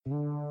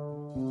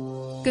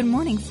Good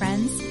morning,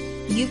 friends.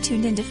 You've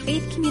tuned into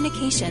Faith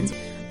Communications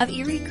of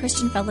Erie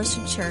Christian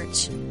Fellowship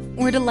Church.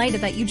 We're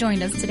delighted that you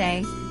joined us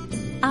today.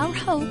 Our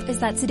hope is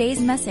that today's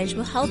message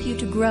will help you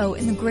to grow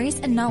in the grace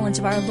and knowledge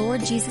of our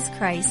Lord Jesus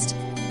Christ.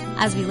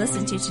 As we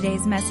listen to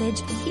today's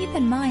message, keep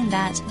in mind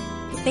that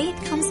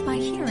faith comes by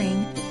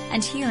hearing,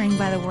 and hearing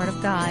by the Word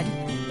of God.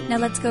 Now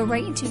let's go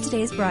right into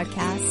today's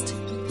broadcast.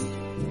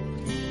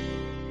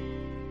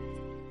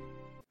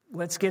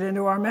 Let's get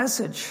into our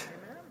message.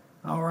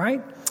 All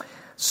right.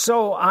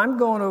 So I'm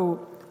going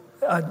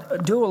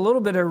to do a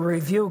little bit of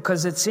review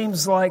because it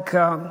seems like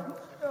a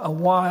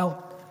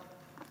while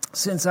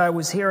since I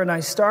was here, and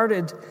I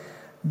started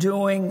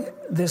doing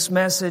this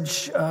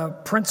message,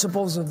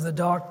 Principles of the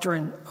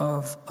Doctrine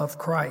of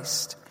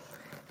Christ.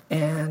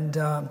 And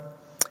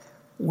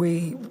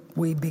we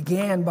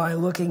began by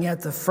looking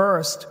at the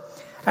first.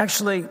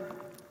 Actually,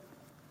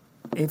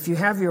 if you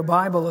have your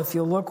Bible, if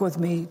you'll look with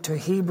me to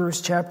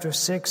Hebrews chapter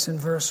 6 and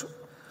verse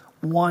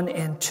 1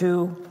 and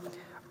 2,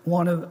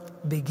 want to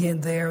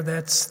begin there.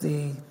 That's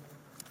the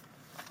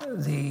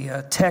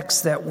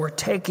text that we're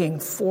taking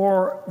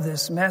for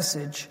this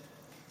message.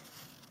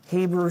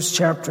 Hebrews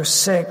chapter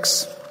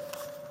 6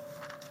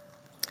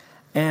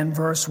 and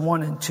verse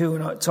 1 and 2.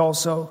 And it's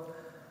also,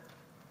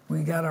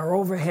 we got our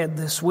overhead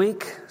this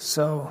week,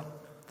 so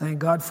thank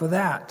God for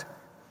that.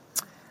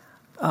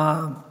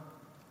 I'm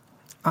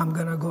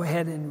going to go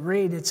ahead and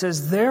read. It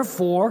says,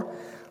 "Therefore,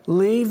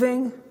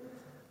 leaving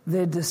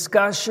the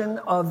discussion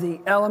of the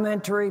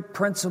elementary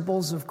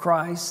principles of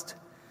Christ,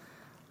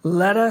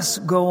 let us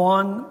go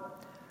on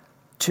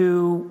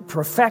to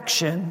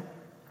perfection,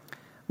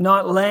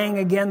 not laying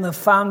again the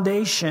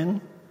foundation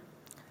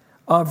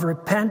of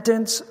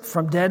repentance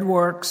from dead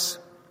works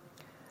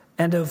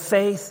and of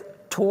faith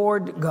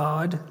toward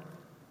God,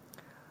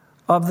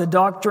 of the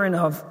doctrine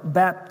of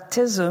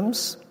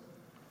baptisms,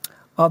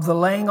 of the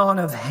laying on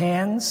of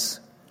hands,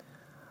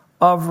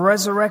 of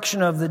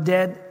resurrection of the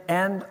dead,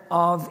 and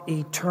of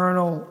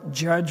eternal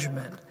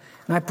judgment."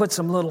 And I put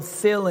some little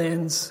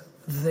fill-ins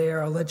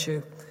there. I'll let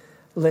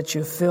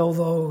you fill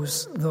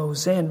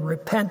those in.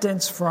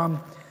 Repentance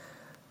from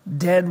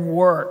dead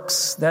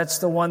works. That's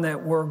the one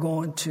that we're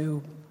going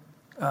to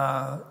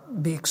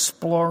be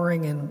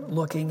exploring and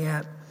looking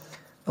at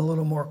a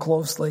little more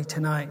closely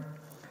tonight.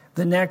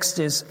 The next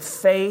is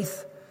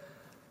faith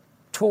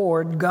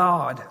toward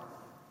God.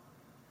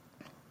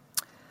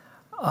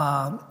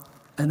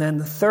 And then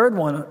the third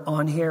one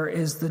on here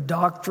is the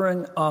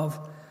doctrine of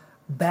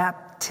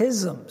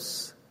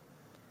baptisms.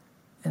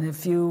 And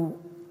if you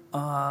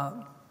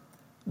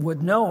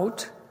would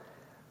note,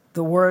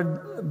 the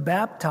word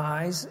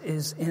baptize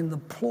is in the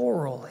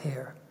plural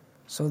here.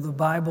 So the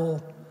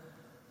Bible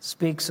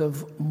speaks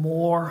of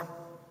more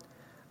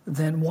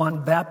than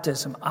one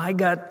baptism. I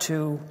got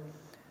to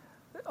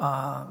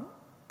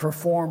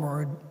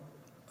perform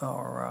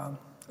or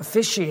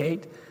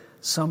officiate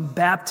some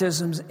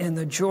baptisms in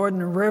the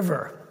Jordan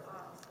River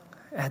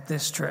at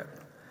this trip.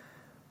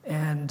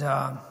 And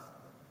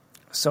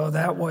so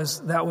that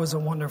was a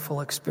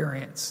wonderful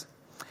experience.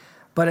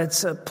 But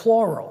it's a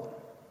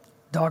plural,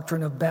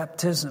 doctrine of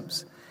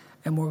baptisms.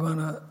 And we're going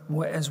to,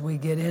 as we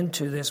get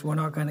into this, we're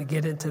not going to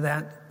get into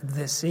that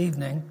this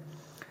evening.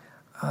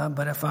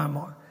 But if I'm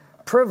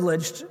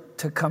privileged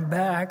to come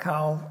back,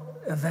 I'll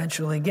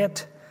eventually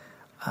get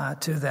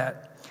to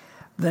that.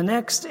 The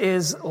next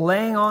is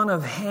laying on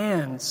of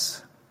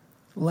hands.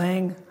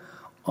 Laying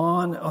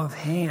on of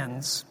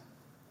hands.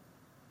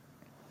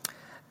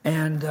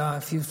 And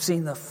if you've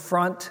seen the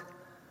front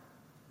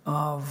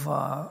of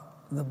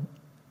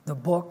the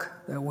book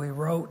that we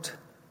wrote,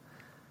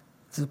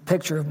 it's a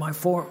picture of my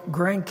 4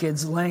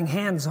 grandkids laying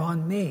hands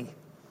on me.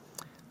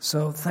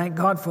 So thank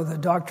God for the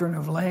doctrine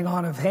of laying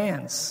on of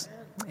hands.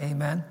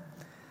 Amen.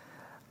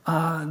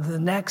 The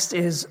next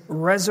is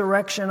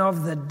resurrection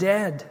of the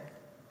dead.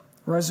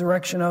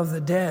 Resurrection of the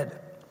dead.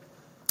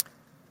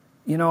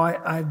 You know,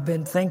 I've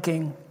been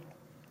thinking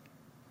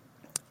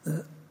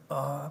the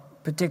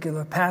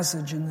particular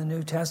passage in the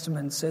New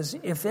Testament says,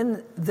 if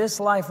in this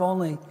life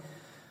only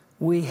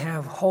we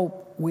have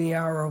hope, we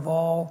are of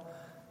all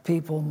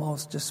people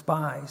most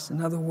despised.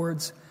 In other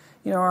words,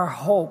 you know, our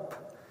hope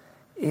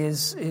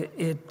is,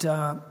 it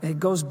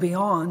goes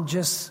beyond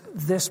just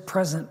this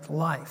present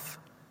life.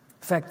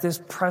 In fact,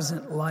 this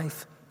present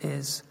life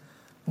is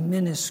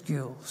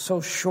minuscule, so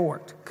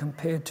short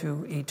compared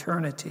to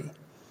eternity.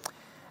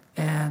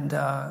 And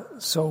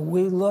so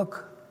we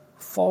look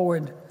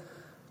forward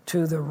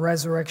to the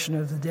resurrection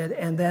of the dead.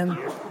 And then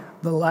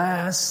the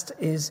last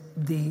is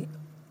the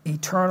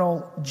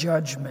eternal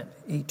judgment.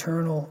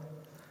 Eternal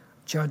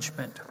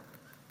judgment.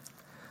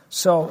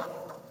 So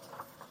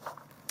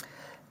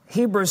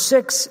Hebrews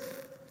 6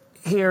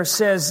 here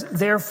says,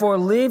 "Therefore,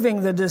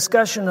 leaving the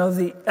discussion of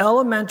the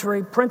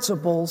elementary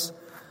principles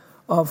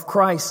of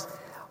Christ,"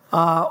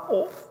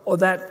 or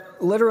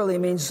that literally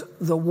means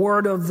the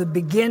word of the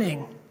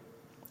beginning.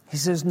 He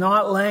says,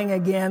 not laying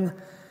again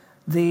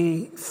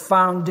the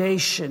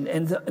foundation.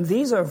 And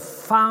these are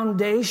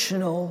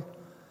foundational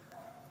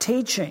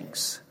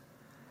teachings.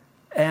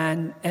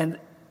 And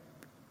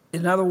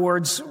In other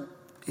words,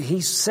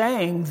 he's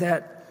saying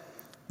that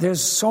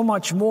there's so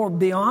much more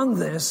beyond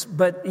this.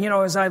 But,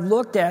 as I've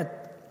looked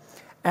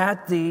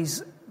at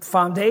these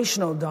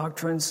foundational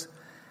doctrines,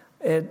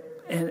 and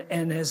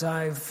as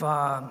I've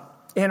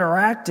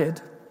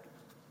interacted,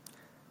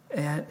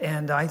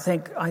 and I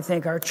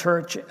think our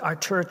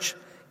church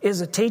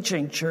is a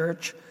teaching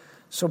church,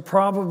 so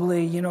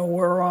probably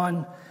we're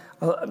on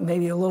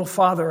maybe a little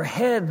farther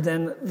ahead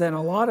than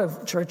a lot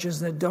of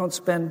churches that don't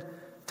spend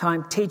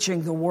time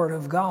teaching the Word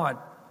of God.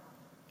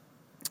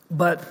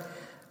 But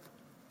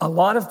a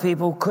lot of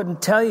people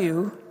couldn't tell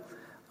you,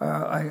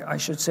 I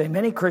should say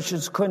many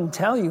Christians couldn't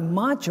tell you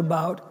much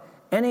about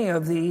any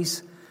of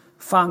these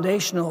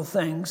foundational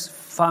things,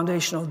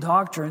 foundational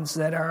doctrines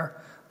that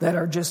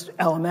are just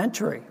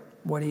elementary,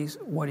 what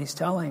he's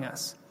telling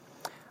us.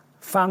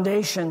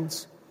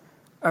 Foundations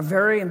are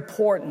very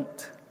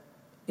important.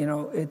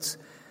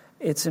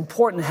 It's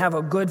important to have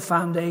a good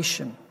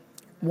foundation.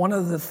 One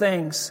of the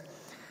things,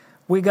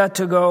 we got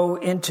to go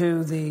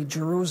into the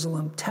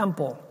Jerusalem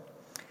temple,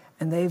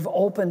 and they've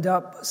opened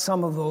up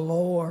some of the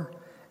lower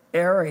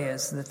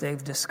areas that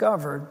they've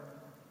discovered.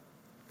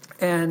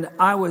 And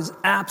I was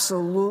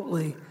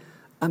absolutely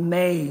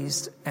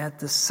amazed at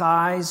the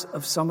size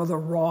of some of the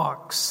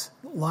rocks,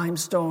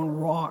 limestone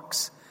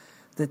rocks,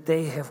 that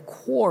they have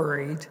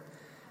quarried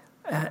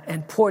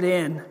and put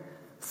in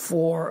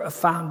for a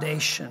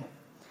foundation.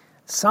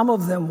 Some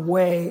of them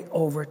weigh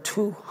over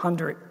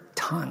 200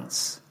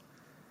 tons.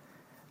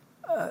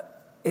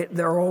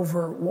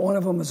 One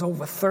of them is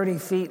over 30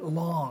 feet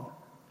long.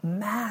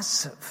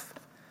 Massive.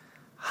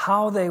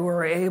 How they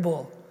were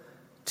able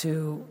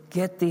to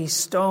get these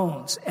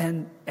stones.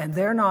 And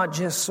they're not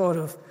just sort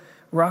of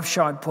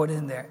roughshod put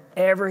in there.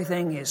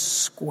 Everything is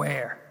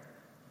square.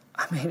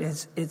 I mean,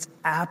 it's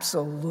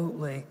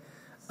absolutely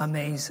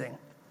amazing.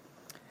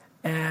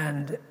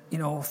 And,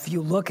 if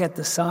you look at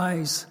the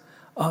size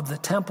of the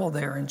temple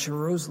there in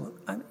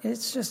Jerusalem,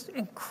 it's just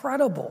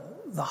incredible,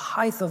 the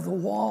height of the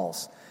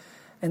walls.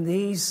 And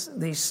these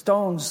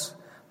stones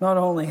not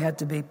only had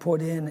to be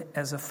put in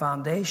as a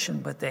foundation,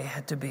 but they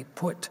had to be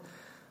put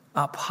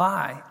up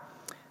high.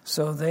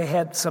 So they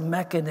had some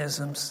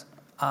mechanisms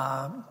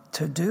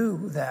to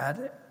do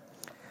that.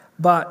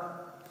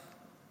 But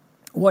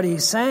what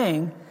he's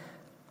saying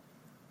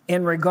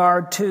in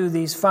regard to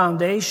these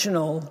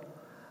foundational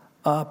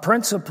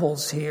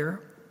principles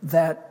here,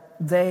 that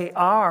they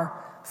are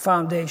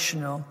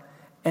foundational.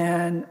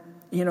 And,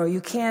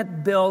 you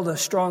can't build a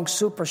strong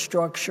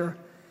superstructure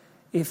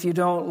if you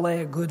don't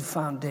lay a good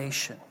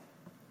foundation.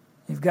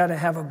 You've got to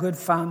have a good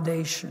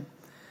foundation.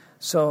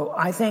 So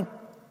I think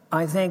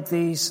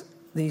these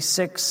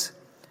 6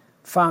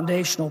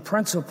 foundational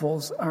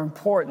principles are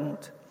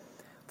important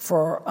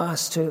for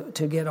us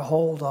to get a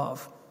hold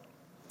of.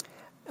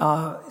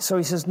 So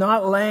he says,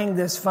 not laying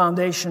this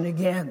foundation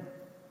again.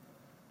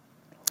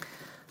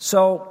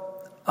 So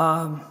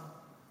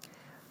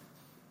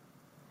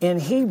in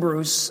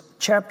Hebrews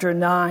chapter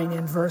 9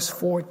 and verse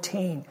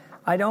 14,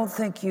 I don't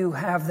think you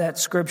have that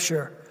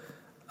scripture,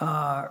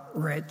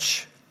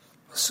 Rich.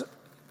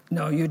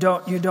 No, you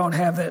don't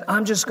have it.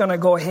 I'm just going to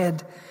go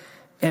ahead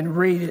and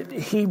read it.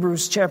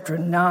 Hebrews chapter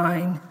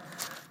 9,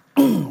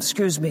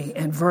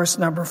 and verse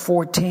number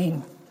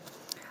 14.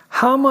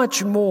 How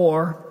much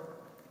more,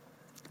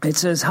 it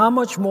says, how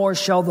much more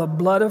shall the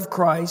blood of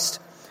Christ,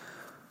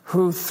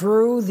 who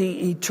through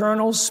the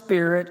eternal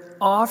Spirit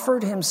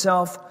offered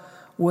himself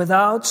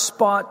without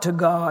spot to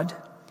God,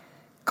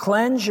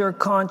 cleanse your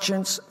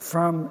conscience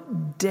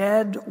from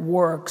dead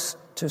works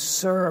to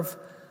serve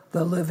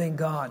the living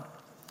God.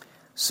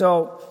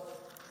 So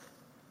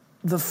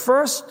the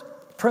first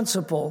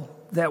principle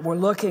that we're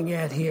looking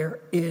at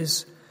here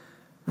is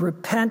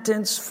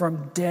repentance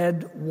from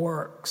dead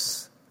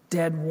works.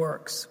 Dead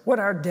works. What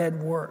are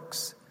dead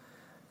works?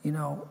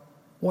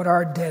 What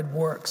are dead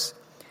works?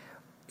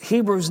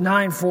 Hebrews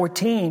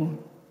 9:14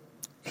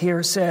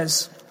 here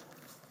says,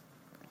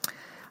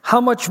 how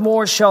much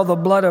more shall the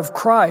blood of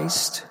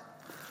Christ,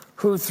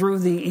 who through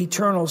the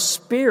eternal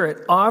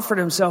Spirit offered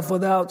himself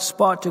without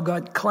spot to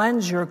God,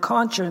 cleanse your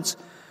conscience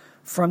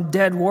from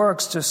dead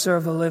works to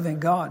serve the living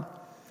God.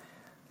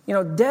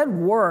 Dead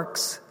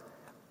works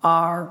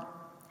are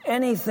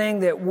anything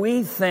that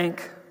we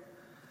think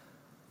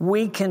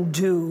we can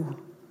do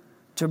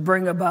to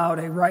bring about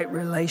a right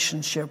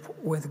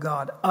relationship with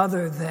God,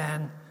 other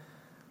than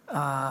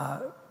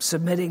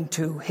submitting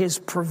to his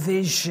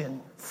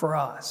provision for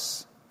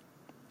us.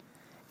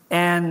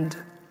 And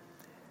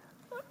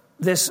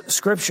this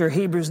scripture,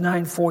 Hebrews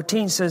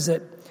 9:14, says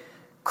that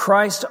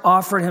Christ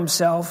offered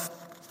himself.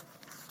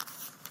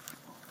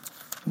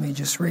 Let me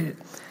just read it.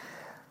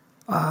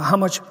 How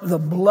much the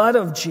blood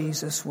of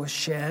Jesus was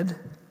shed.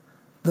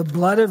 The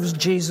blood of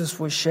Jesus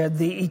was shed.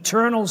 The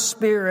eternal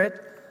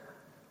Spirit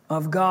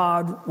of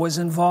God was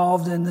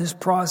involved in this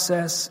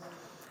process.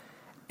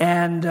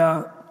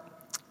 And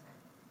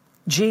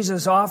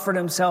Jesus offered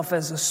himself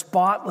as a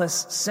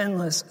spotless,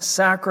 sinless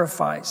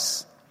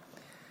sacrifice.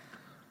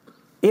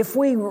 If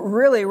we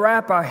really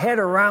wrap our head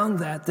around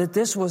that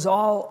this was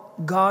all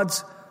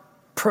God's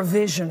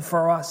provision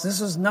for us. This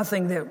is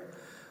nothing that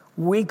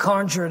we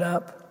conjured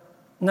up,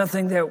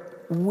 nothing that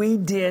we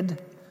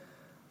did.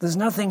 There's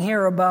nothing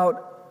here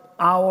about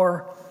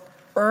our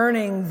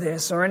earning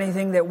this or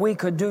anything that we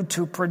could do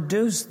to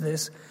produce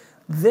this.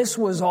 This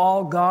was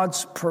all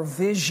God's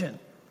provision.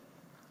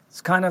 It's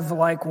kind of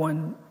like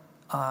when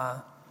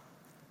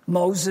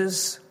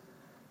Moses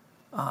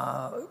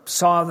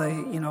saw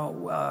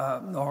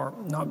or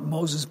not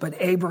Moses, but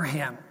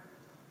Abraham.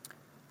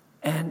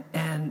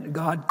 And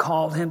God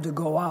called him to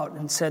go out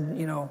and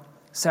said,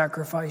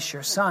 sacrifice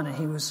your son. And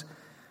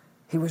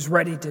he was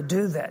ready to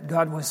do that.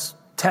 God was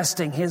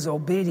testing his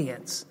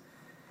obedience.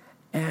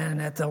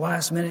 And at the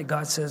last minute,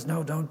 God says,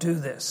 no, don't do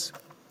this.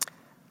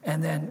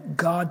 And then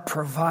God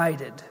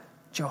provided,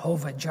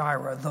 Jehovah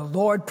Jireh. The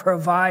Lord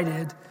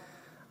provided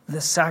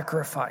the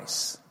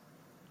sacrifice.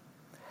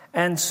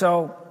 And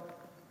so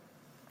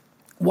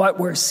what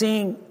we're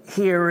seeing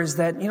here is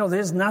that,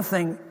 there's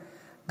nothing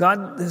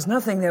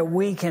that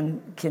we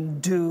can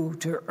do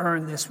to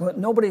earn this.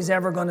 Nobody's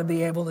ever going to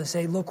be able to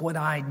say, look what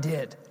I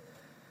did.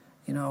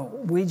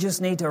 We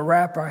just need to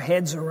wrap our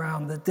heads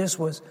around that this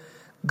was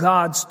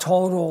God's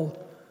total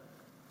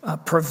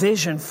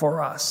provision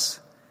for us.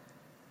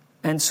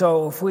 And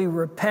so if we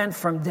repent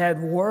from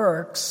dead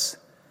works,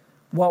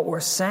 what we're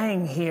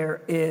saying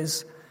here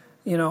is,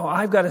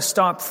 I've got to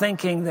stop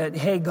thinking that,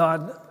 hey,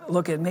 God,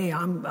 look at me,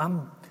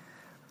 I'm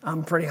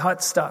pretty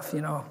hot stuff,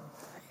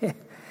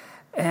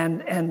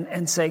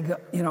 and say,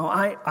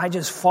 I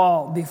just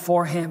fall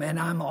before him, and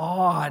I'm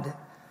awed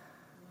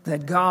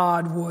that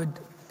God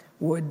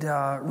would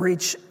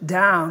reach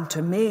down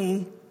to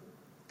me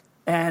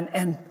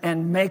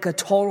and make a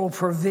total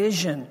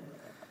provision.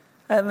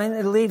 I mean,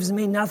 it leaves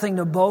me nothing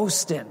to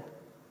boast in.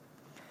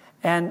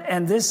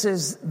 And this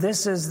is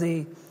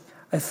a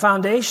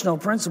foundational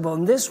principle,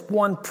 and this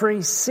one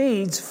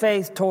precedes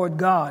faith toward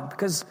God,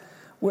 because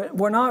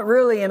we're not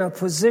really in a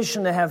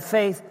position to have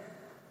faith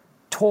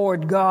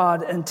toward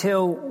God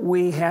until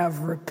we have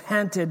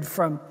repented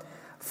from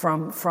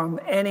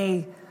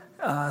any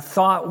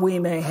thought we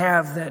may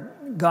have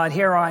that, God,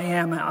 here I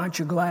am, aren't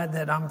you glad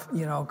that I'm,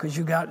 because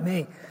you got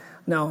me.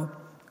 No,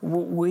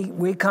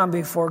 we come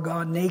before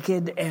God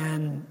naked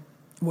and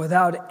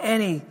without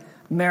any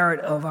merit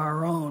of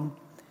our own,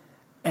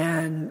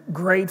 and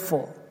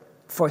grateful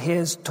for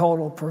his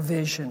total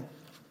provision.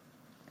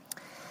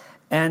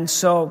 And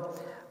so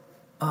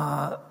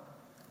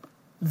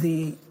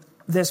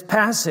this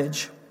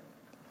passage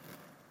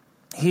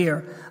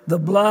here, the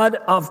blood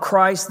of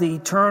Christ, the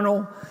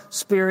eternal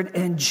Spirit,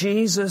 and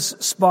Jesus'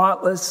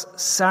 spotless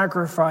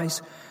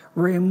sacrifice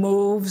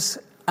removes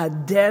a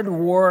dead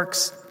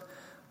works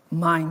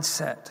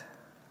mindset.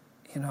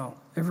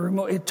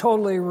 It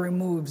totally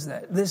removes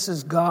that. This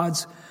is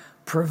God's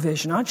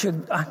provision. Aren't you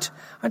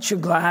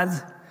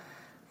glad?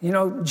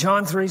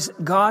 John 3,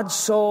 God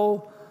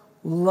so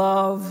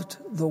loved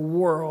the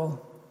world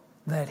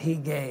that he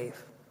gave.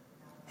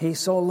 He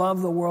so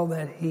loved the world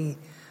that he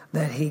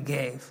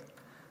gave.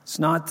 It's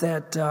not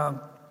that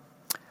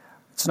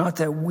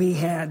we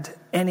had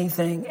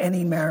anything,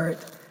 any merit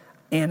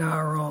in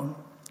our own.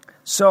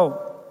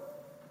 So,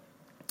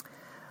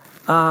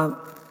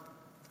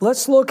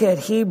 let's look at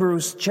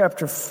Hebrews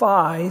chapter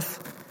 5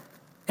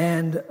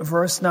 and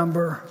verse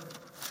 11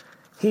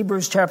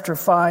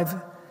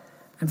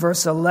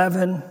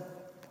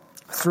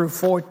 through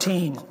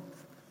 14.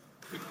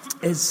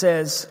 It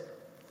says,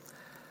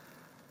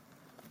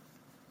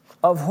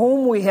 of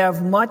whom we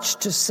have much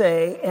to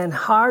say and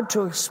hard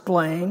to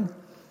explain,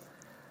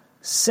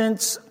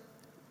 since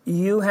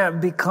you have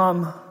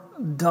become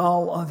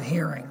dull of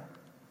hearing.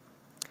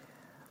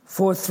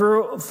 For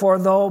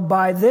though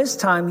by this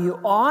time you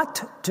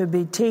ought to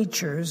be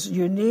teachers,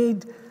 you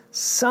need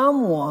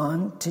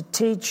someone to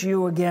teach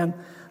you again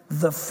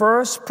the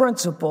first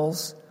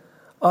principles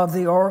of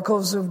the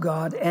oracles of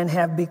God, and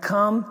have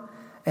come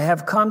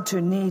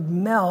to need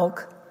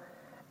milk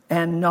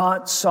and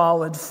not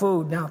solid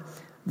food. Now,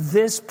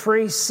 this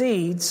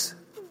precedes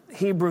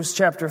Hebrews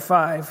chapter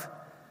 5,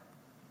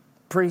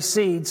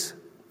 precedes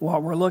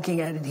what we're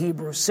looking at in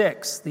Hebrews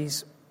 6,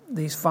 these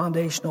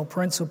foundational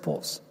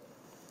principles.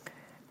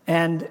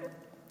 And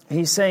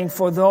he's saying,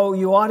 for though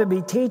you ought to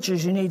be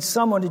teachers, you need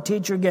someone to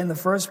teach you again the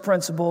first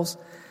principles,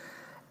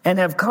 and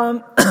have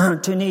come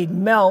to need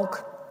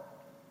milk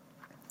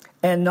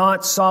and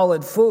not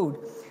solid food.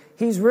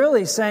 He's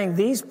really saying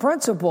these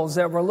principles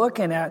that we're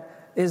looking at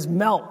is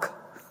milk.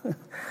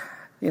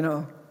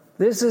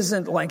 This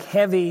isn't like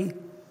heavy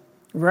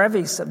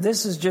stuff.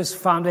 This is just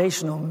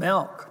foundational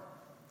milk.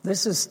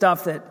 This is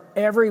stuff that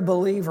every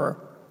believer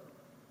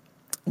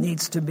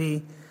needs to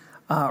be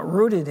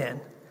rooted in.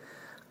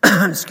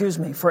 Excuse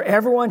me. For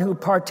everyone who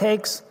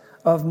partakes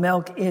of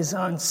milk is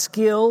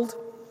unskilled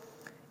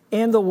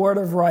in the word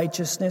of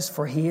righteousness,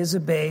 for he is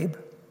a babe.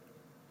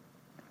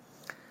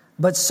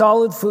 But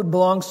solid food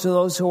belongs to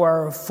those who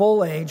are of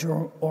full age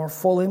or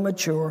fully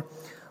mature,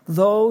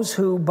 those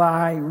who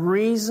by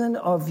reason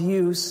of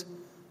use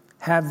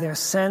have their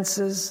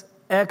senses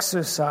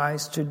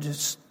exercised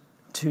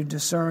to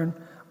discern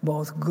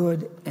both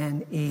good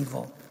and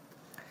evil.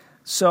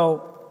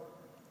 So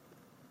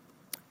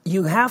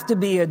you have to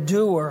be a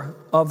doer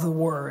of the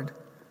word.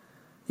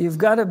 You've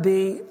got to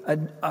be a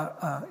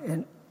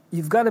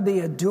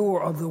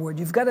doer of the word.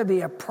 You've got to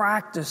be a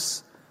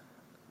practice.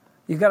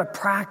 You've got to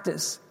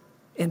practice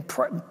in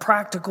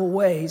practical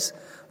ways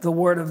the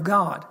word of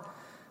God,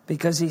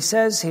 because he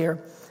says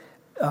here,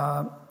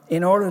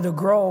 in order to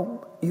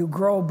grow, you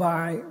grow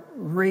by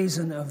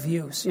reason of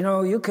use. You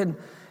know, you could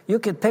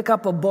pick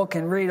up a book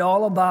and read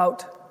all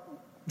about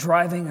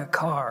driving a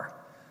car.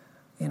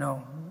 You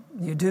know,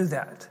 you do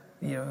that.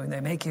 You know, and they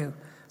make you,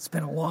 it's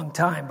been a long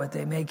time, but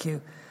they make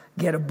you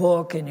get a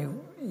book and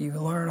you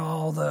learn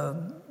all the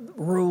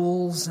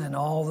rules and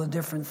all the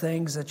different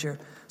things that you're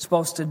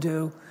supposed to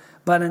do.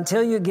 But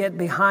until you get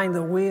behind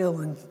the wheel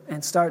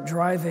and start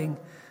driving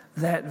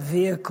that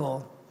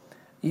vehicle,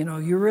 you know,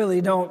 you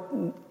really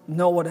don't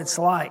know what it's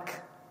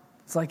like.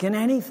 It's like in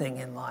anything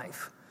in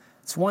life.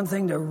 It's one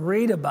thing to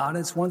read about it.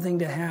 It's one thing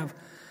to have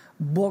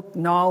book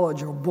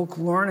knowledge or book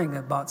learning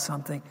about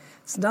something.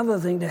 It's another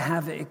thing to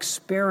have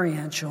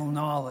experiential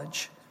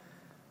knowledge.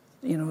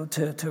 You know,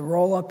 to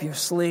roll up your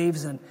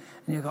sleeves and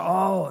you go,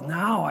 oh,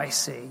 now I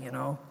see, you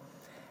know.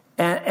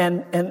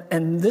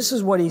 And this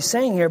is what he's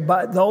saying here,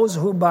 but those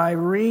who by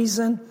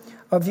reason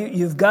of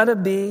you've got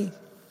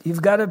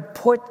to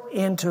put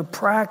into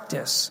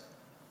practice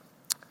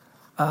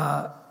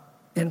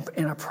in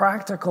a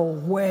practical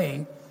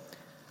way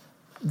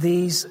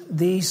these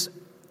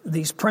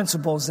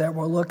principles that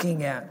we're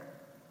looking at.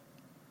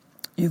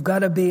 You've got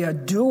to be a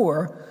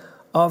doer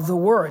of the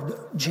word.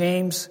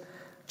 James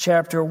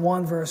chapter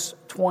 1, verse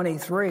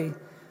 23,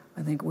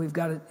 I think we've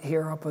got it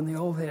here up on the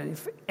overhead.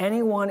 If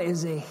anyone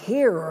is a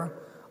hearer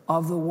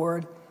of the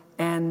word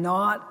and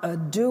not a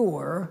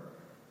doer,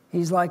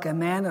 he's like a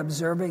man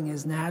observing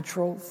his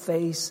natural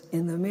face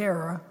in the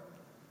mirror.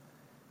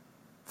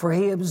 For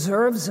he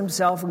observes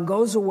himself and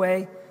goes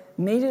away,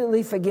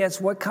 immediately forgets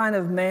what kind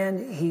of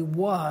man he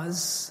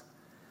was.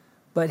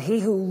 But he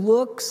who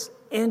looks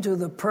into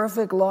the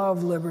perfect law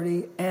of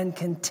liberty and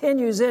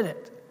continues in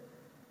it,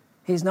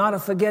 he's not a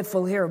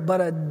forgetful hearer,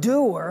 but a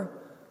doer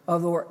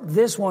of the word.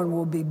 This one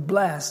will be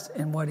blessed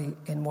in what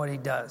he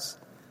does.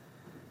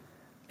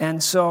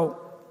 And so,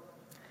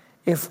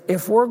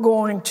 if we're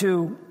going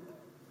to,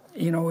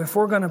 if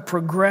we're going to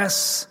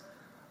progress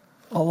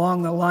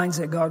along the lines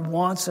that God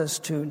wants us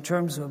to in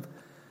terms of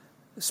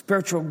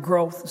spiritual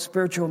growth,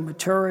 spiritual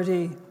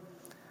maturity,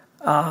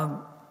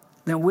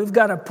 then we've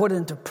got to put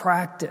into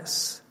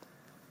practice.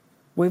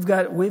 We've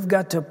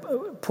got to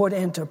put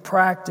into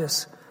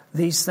practice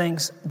these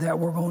things that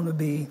we're going to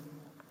be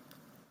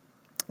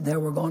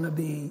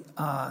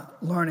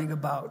learning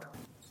about.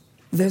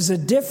 There's a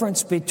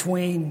difference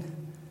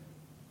between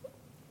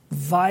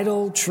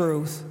vital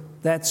truth,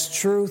 that's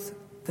truth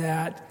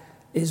that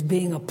is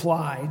being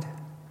applied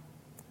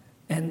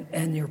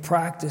and you're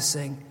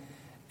practicing,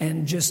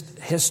 and just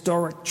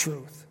historic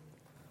truth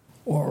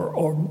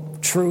or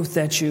truth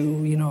that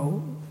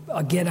you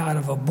get out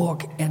of a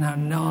book and are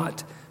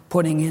not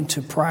putting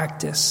into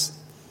practice.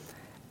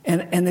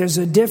 And there's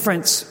a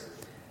difference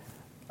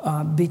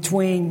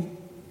between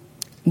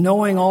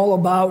knowing all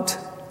about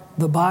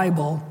the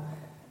Bible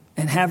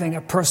and having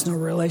a personal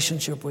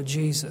relationship with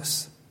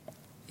Jesus.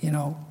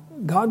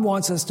 God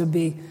wants us to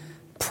be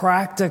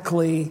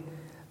practically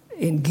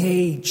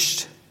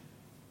engaged.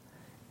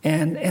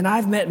 And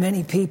I've met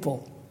many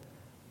people.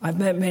 That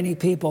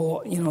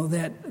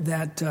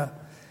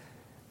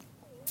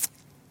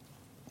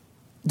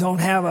don't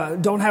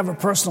have a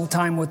personal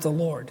time with the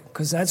Lord,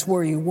 because that's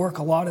where you work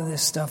a lot of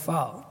this stuff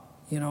out.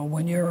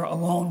 When you're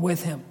alone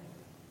with Him,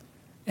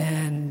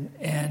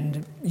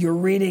 and you're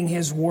reading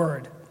His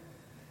Word,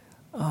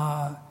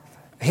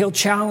 He'll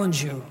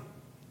challenge you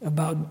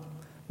about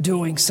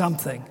doing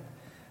something,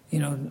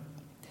 and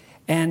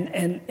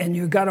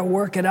you've got to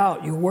work it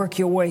out. You work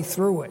your way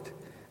through it.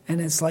 And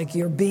it's like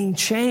you're being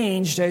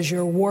changed as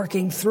you're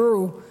working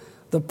through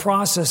the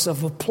process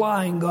of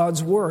applying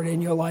God's Word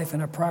in your life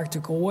in a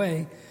practical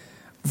way.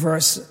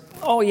 Versus,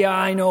 oh yeah,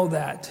 I know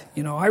that.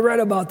 I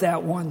read about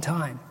that one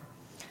time.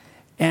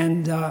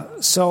 And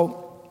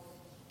so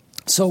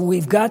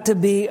we've got to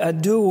be a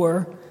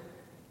doer,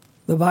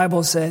 the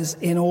Bible says,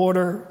 in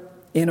order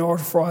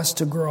for us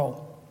to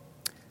grow.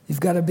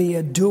 You've got to be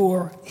a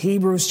doer.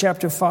 Hebrews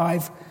chapter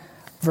 5,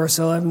 verse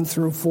 11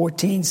 through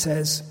 14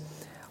 says,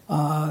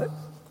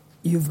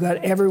 you've got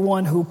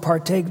everyone who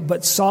partake,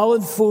 but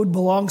solid food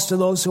belongs to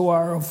those who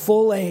are of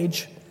full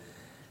age,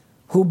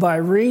 who by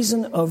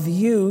reason of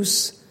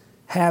use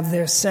have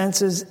their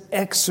senses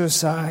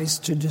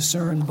exercised to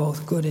discern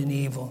both good and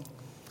evil.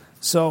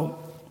 So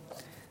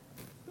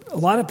a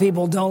lot of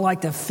people don't like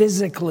to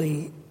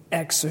physically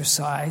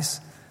exercise.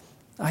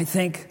 I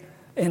think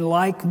in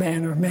like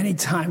manner, many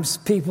times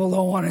people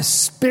don't want to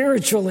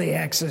spiritually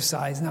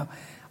exercise. Now,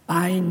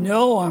 I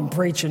know I'm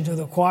preaching to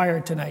the choir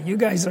tonight. You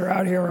guys are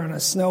out here on a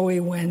snowy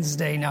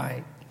Wednesday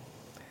night,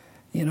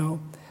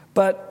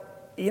 But,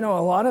 a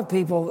lot of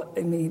people,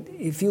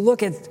 if you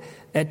look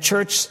at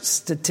church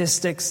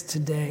statistics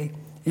today,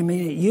 it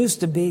used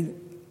to be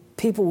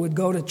people would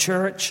go to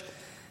church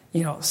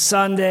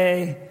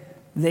Sunday,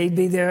 they'd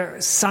be there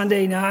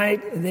Sunday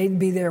night, they'd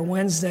be there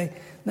Wednesday.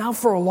 Now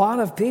for a lot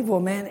of people,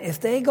 man, if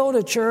they go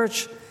to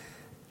church,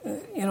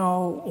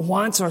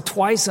 once or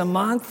twice a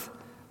month,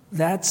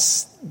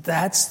 that's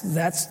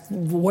the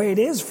way it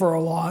is for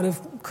a lot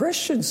of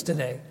Christians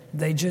today.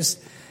 They just,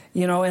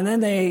 and then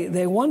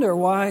they wonder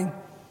why,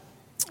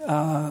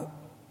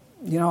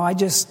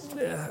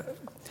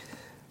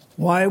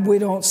 why we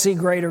don't see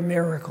greater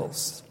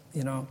miracles,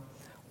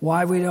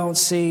 why we don't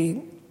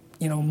see,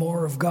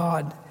 more of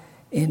God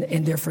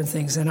in different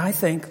things. And I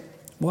think,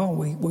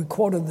 we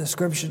quoted the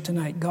scripture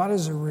tonight, God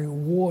is a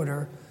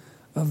rewarder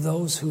of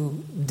those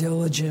who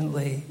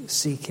diligently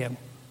seek him.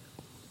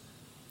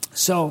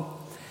 So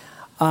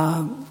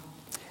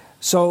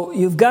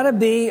you've got to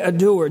be a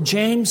doer.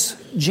 James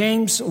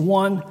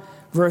 1,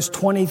 verse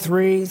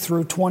 23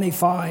 through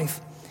 25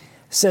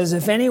 says,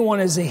 if anyone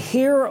is a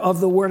hearer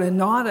of the word and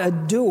not a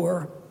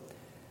doer,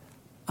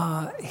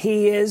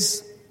 he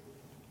is,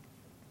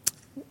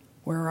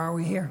 where are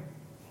we here?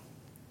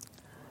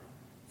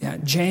 Yeah,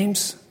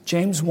 James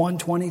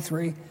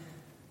 1:23.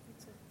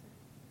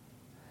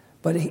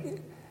 But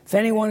if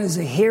anyone is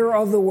a hearer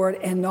of the word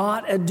and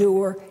not a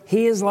doer,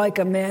 he is like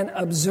a man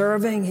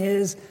observing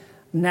his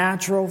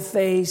natural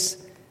face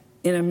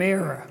in a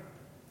mirror.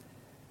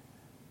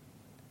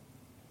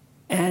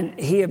 And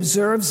he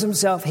observes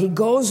himself. He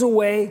goes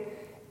away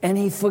and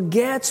he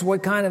forgets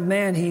what kind of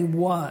man he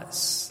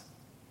was.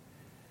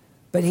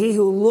 But he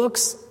who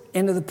looks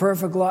into the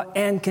perfect law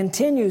and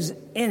continues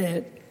in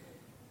it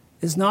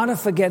is not a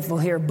forgetful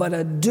hearer, but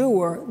a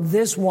doer.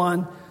 This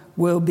one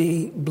will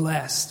be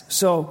blessed.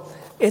 So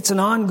it's an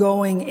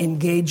ongoing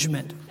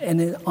engagement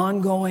and an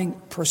ongoing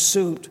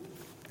pursuit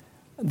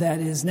that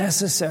is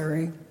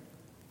necessary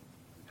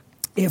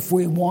if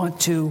we want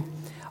to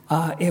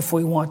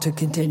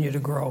continue to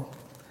grow.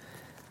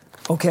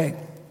 Okay,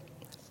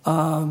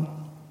 and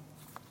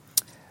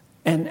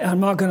I'm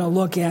not going to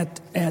look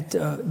at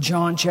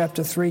John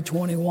chapter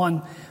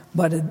 3:21,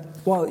 but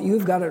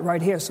you've got it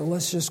right here, so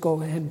let's just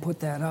go ahead and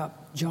put that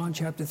up. John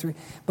chapter 3.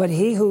 But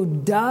he who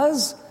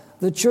does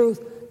the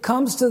truth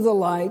comes to the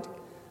light,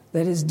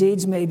 that his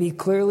deeds may be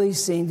clearly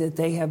seen that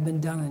they have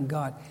been done in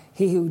God.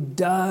 He who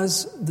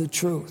does the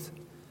truth.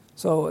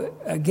 So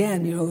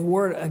again, the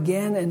word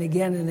again and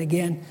again and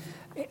again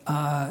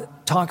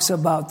talks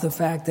about the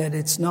fact that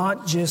it's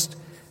not just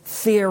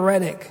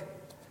theoretic.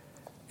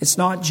 It's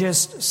not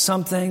just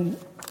something,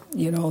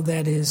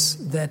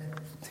 that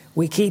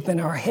we keep in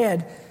our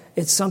head.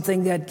 It's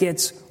something that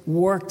gets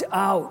worked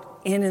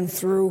out in and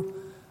through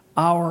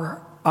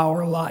our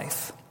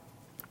life.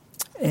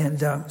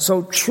 And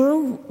so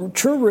true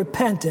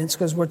repentance,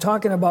 because we're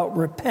talking about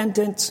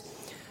repentance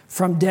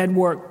from dead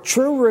work.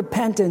 True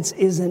repentance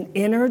is an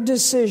inner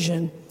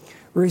decision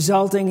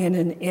resulting in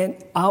an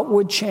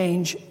outward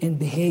change in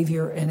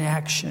behavior and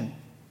action.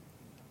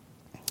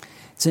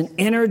 It's an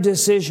inner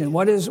decision.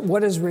 What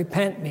does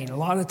repent mean? A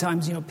lot of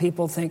times,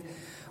 people think,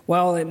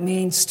 it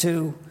means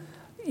to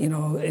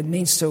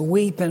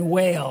weep and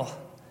wail.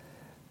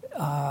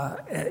 A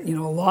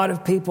lot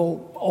of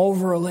people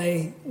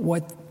overlay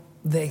what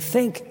they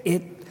think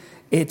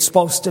it's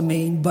supposed to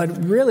mean,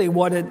 but really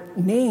what it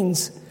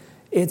means,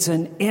 it's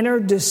an inner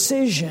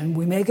decision.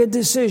 We make a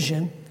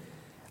decision,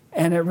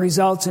 and it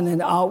results in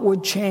an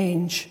outward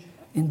change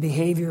in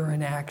behavior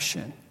and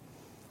action.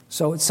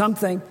 So it's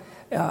something.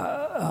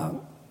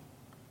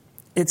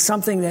 It's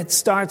something that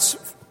starts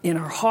in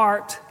our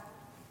heart.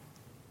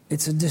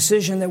 It's a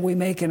decision that we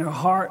make in our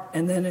heart,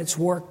 and then it's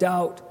worked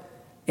out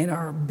in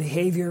our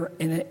behavior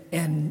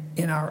and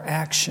in our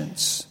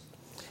actions.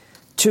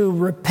 To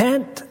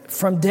repent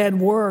from dead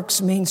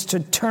works means to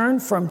turn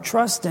from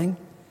trusting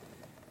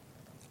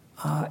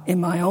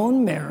in my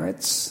own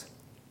merits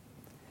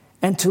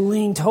and to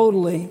lean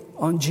totally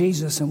on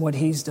Jesus and what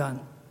he's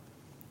done.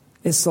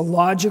 It's the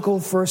logical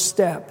first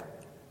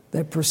step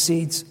that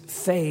precedes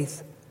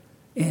faith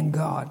in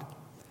God.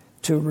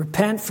 To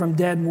repent from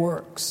dead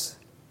works.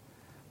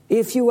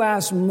 If you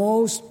ask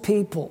most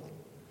people,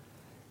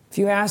 if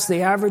you ask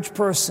the average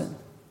person,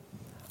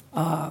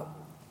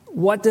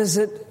 what does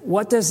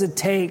it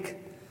take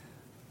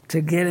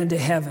to get into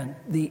heaven?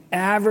 The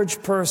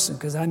average person,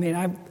 because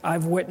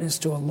I've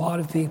witnessed to a lot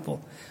of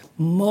people.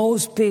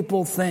 Most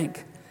people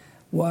think,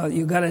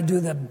 you got to do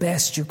the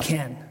best you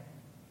can.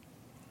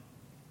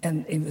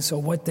 And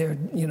so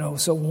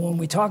so when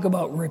we talk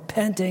about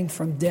repenting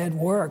from dead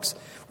works,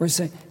 we're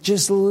saying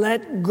just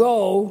let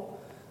go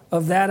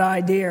of that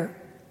idea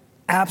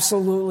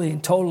absolutely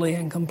and totally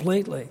and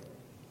completely.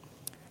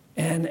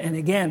 And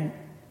again,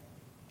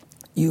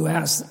 you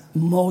ask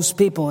most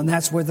people, and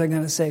that's what they're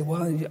going to say,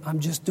 I'm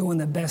just doing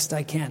the best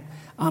I can.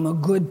 I'm a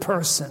good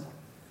person.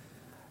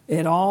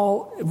 It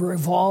all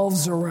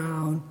revolves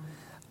around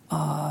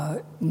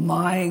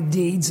my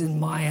deeds and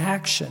my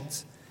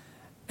actions.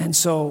 And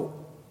so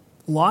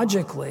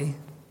logically,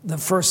 the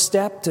first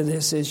step to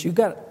this is you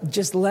got to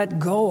just let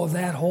go of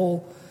that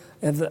whole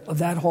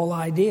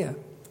idea.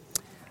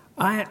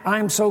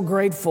 I'm so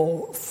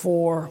grateful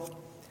for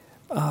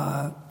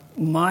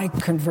my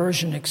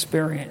conversion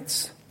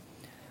experience.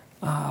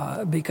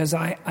 because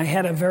I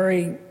had a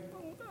very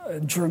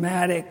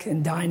dramatic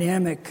and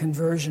dynamic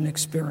conversion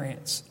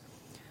experience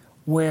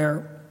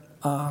where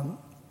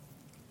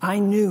I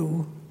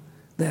knew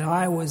that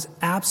I was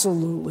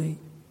absolutely,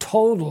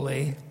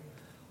 totally,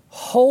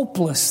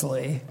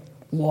 hopelessly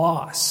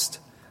lost.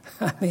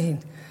 I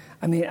mean,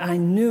 I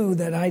knew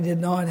that I did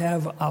not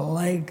have a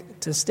leg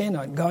to stand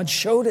on. God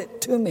showed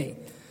it to me.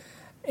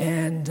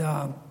 And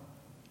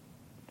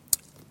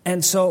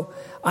so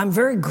I'm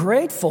very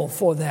grateful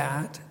for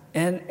that.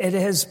 And it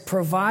has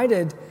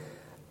provided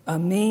a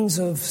means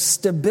of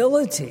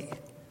stability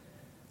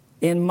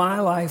in my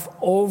life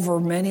over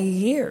many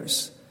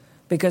years.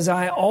 Because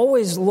I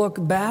always look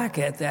back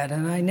at that,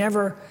 and I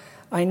never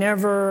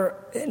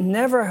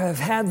have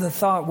had the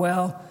thought,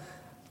 well,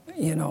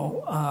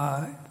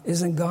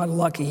 isn't God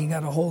lucky he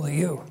got a hold of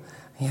you?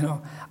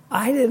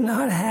 I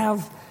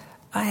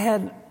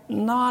had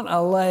not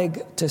a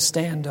leg to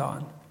stand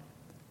on.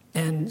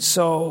 And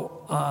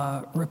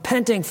so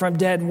repenting from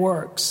dead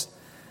works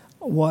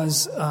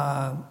was,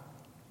 that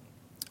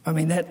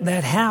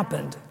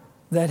happened.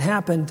 That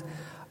happened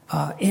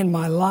in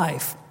my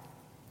life.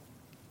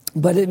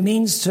 But it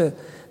means to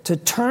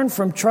turn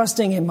from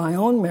trusting in my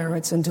own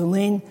merits and to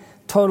lean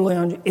totally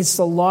on. It's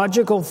the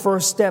logical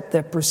first step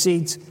that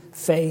precedes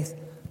faith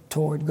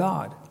toward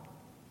God.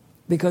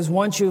 Because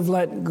once you've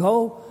let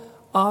go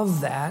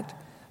of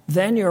that,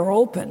 then you're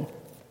open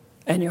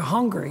and you're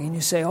hungry and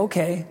you say,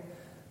 okay,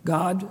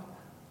 God,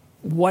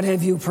 what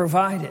have you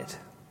provided?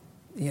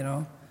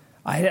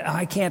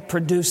 I can't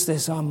produce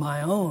this on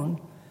my own,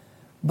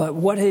 but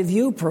what have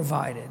you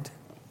provided?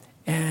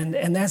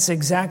 And that's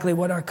exactly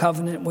what our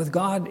covenant with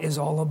God is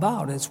all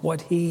about. It's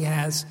what He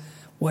has,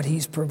 what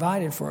He's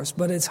provided for us.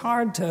 But it's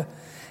hard to,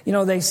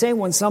 they say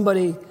when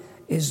somebody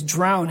is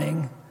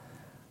drowning,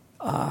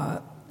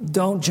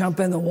 don't jump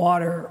in the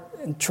water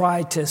and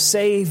try to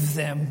save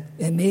them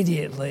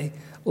immediately.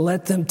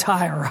 Let them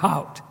tire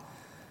out.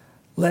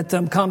 Let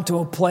them come to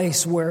a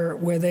place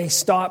where they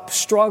stop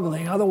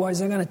struggling. Otherwise,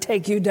 they're going to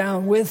take you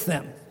down with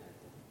them.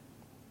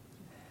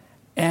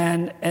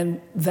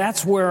 And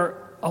that's where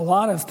a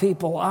lot of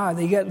people are.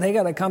 They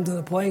got to come to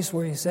the place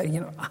where you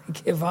say, I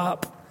give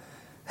up,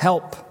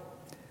 help.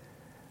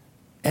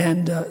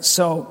 And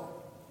so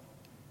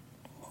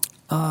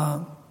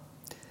an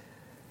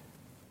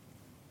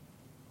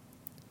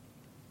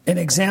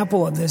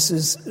example of this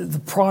is the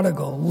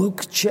prodigal,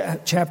 Luke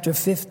chapter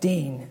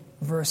 15,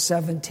 verse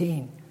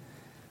 17.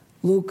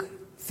 Luke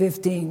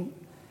 15,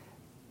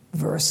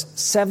 verse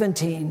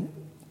 17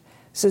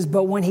 says,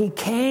 "But when he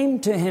came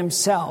to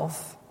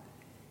himself,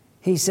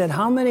 he said,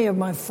 'How many of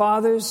my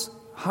father's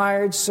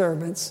hired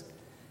servants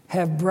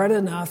have bread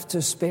enough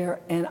to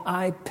spare, and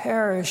I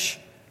perish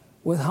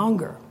with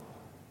hunger?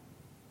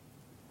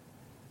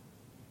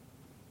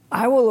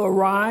 I will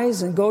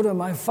arise and go to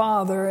my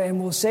father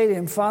and will say to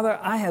him, Father,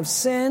 I have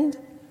sinned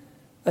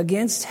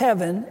against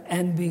heaven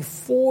and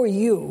before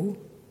you,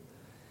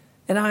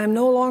 and I am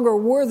no longer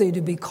worthy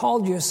to be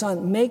called your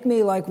son. Make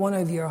me like one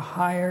of your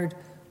hired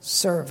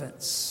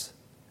servants.'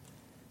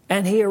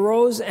 And he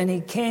arose and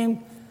he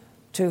came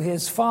to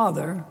his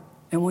father,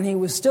 and when he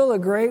was still a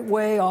great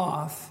way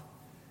off,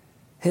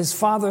 his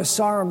father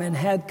saw him and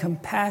had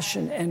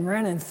compassion and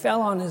ran and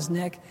fell on his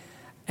neck,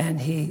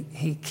 and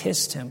he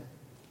kissed him."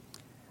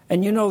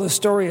 And you know the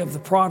story of the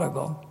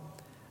prodigal,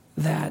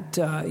 that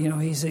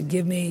he said,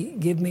 give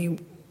me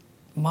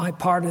my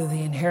part of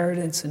the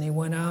inheritance, and he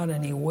went out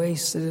and he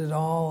wasted it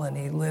all, and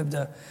he lived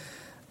a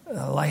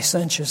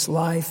licentious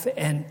life.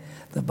 And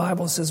the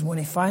Bible says when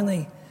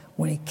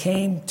he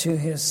came to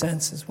his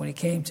senses, when he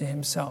came to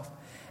himself,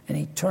 and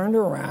he turned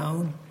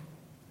around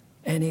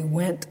and he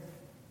went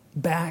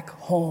back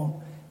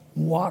home,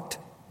 walked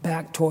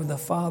back toward the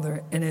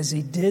father, and as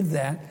he did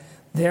that,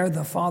 there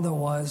the father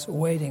was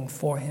waiting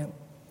for him.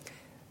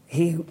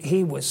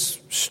 He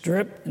was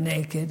stripped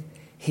naked.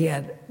 He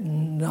had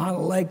not a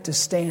leg to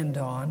stand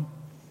on.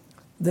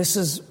 This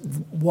is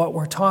what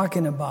we're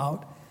talking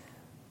about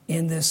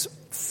in this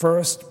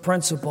first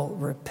principle,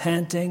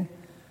 repenting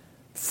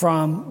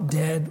from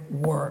dead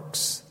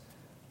works.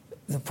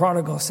 The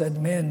prodigal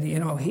said, man,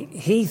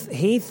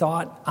 he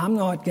thought, I'm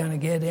not going to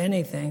get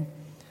anything.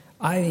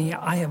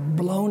 I have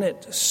blown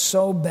it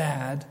so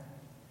bad,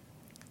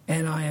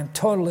 and I am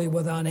totally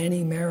without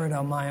any merit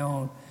on my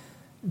own.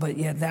 But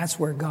yet that's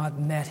where God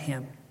met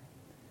him.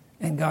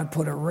 And God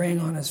put a ring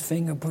on his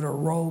finger, put a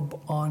robe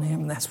on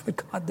him. That's what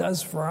God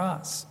does for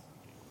us.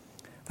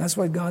 That's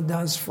what God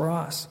does for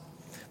us.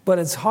 But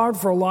it's hard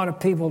for a lot of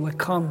people to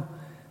come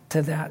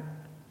to that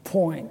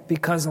point,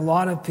 because a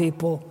lot of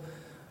people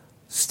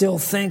still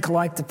think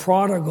like the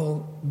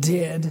prodigal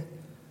did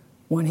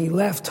when he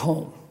left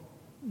home.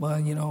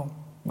 Well,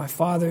 my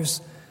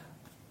father's,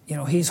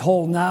 he's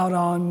holding out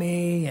on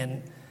me,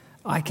 and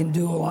I can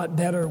do a lot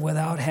better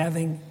without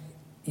having,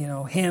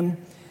 him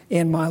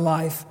in my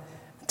life,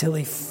 until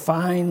he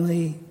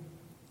finally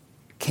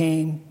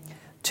came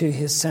to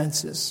his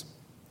senses.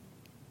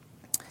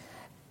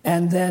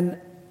 And then,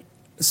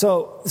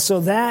 so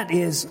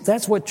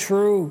that's what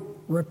true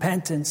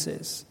repentance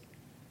is.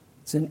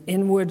 It's an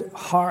inward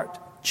heart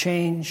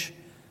change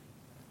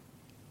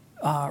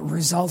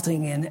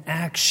resulting in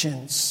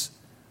actions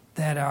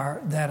that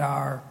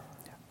are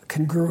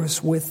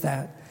congruous with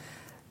that.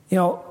 You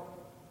know,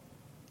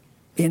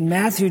 in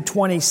Matthew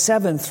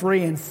 27,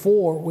 3 and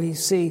 4, we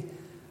see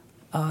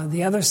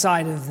the other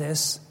side of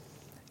this.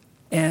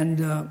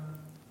 And,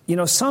 you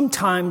know,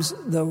 sometimes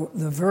the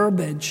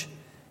verbiage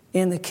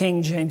in the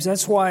King James,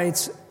 that's why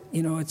it's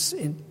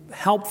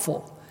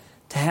helpful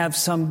to have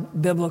some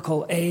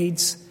biblical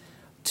aids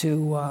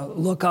to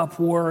look up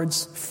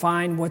words,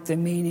 find what the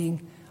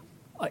meaning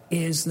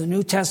is. The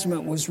New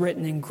Testament was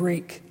written in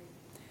Greek.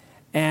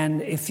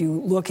 And if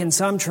you look in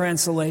some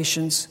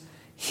translations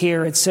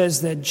here, it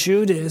says that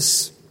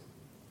Judas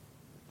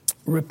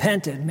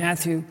repented.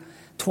 Matthew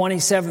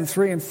 27,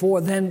 3 and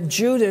 4. Then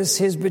Judas,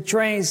 his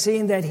betrayer,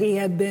 seeing that he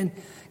had been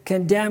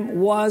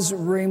condemned, was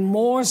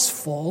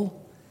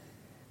remorseful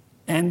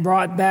and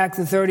brought back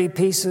the 30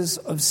 pieces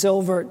of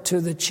silver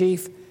to the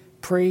chief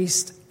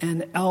priest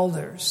and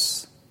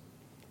elders,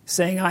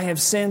 saying, I have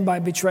sinned by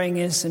betraying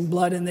innocent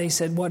blood. And they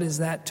said, what is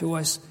that to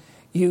us?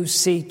 You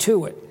see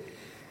to it.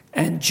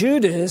 And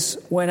Judas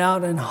went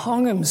out and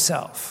hung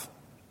himself.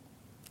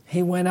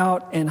 He went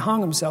out and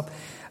hung himself.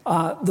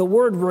 The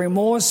word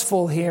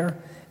remorseful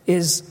here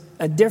is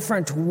a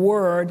different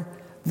word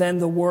than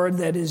the word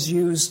that is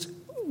used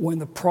when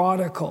the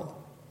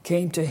prodigal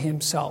came to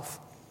himself.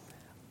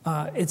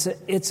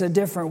 It's a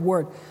different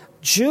word.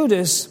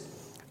 Judas,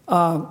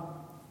 the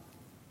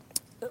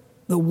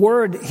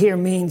word here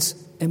means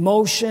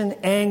emotion,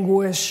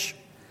 anguish,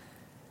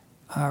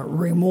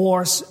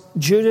 remorse.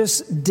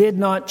 Judas did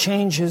not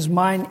change his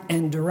mind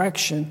and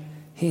direction.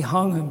 He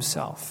hung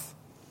himself.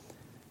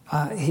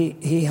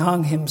 He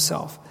hung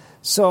himself.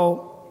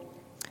 So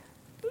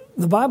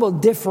the Bible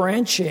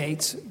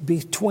differentiates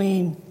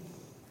between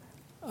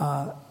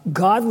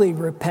godly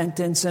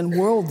repentance and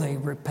worldly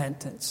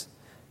repentance.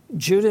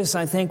 Judas,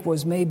 I think,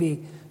 was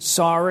maybe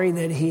sorry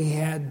that he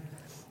had,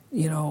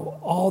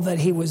 all that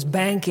he was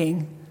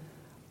banking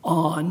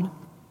on.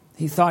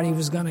 He thought he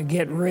was going to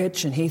get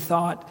rich, and he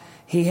thought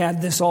he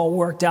had this all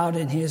worked out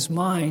in his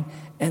mind,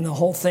 and the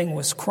whole thing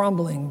was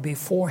crumbling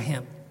before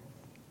him.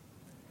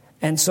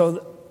 And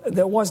so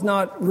there was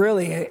not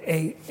really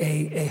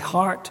a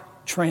heart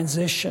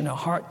transition, a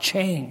heart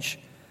change.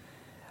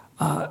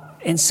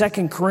 In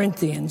 2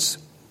 Corinthians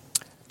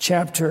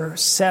chapter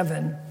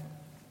 7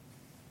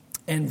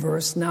 and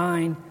verse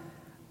 9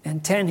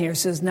 and 10 here, it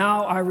says,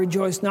 now I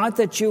rejoice not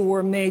that you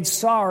were made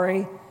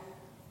sorry,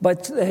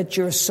 but that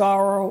your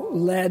sorrow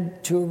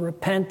led to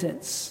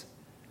repentance.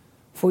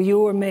 For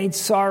you were made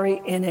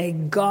sorry in a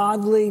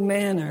godly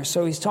manner.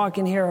 So he's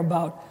talking here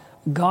about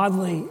a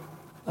godly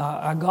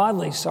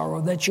sorrow,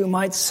 that you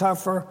might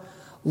suffer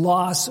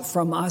loss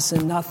from us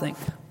in nothing.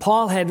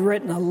 Paul had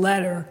written a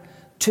letter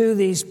to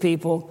these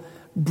people,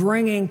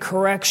 bringing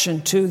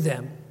correction to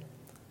them,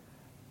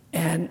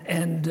 and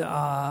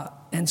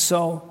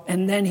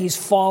then he's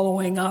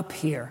following up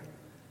here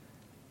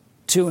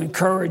to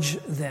encourage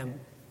them,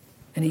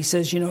 and he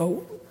says,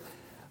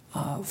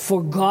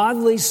 for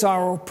godly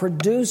sorrow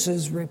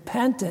produces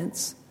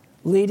repentance,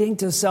 leading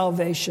to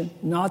salvation,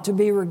 not to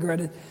be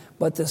regretted,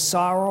 but the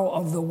sorrow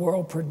of the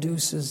world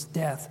produces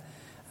death.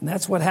 And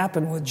that's what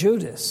happened with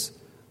Judas.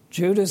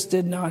 Judas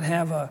did not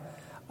have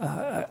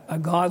a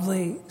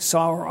godly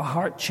sorrow, a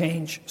heart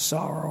change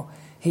sorrow.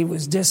 He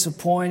was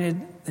disappointed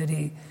that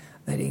he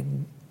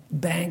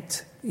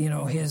banked, he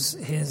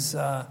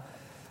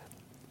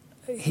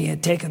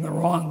had taken the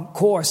wrong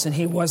course, and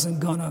he wasn't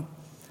going to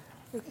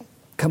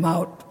come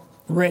out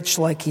rich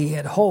like he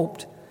had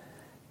hoped.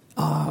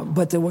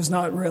 But there was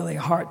not really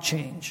a heart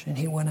change, and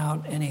he went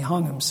out and he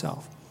hung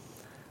himself.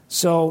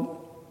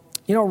 So,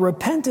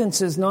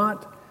 repentance is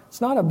not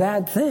a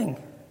bad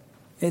thing.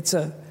 It's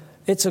a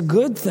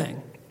good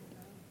thing.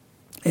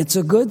 It's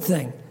a good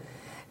thing.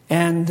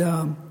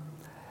 And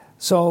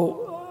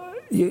so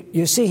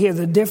you see here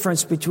the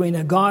difference between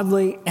a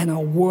godly and a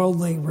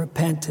worldly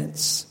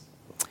repentance.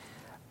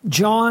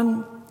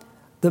 John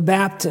the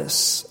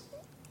Baptist,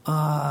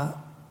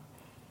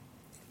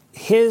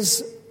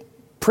 his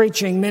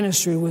preaching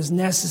ministry was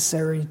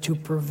necessary to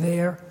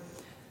prepare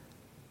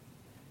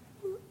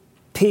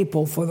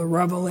people for the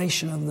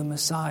revelation of the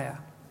Messiah.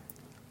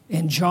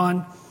 In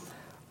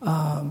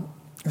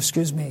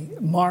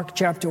Mark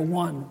chapter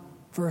 1,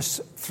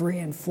 verse 3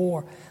 and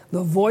 4,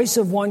 the voice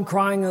of one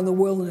crying in the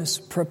wilderness,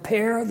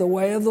 prepare the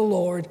way of the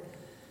Lord,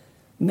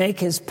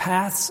 make his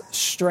paths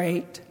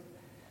straight.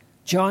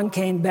 John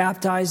came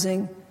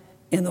baptizing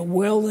in the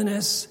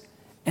wilderness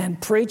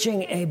and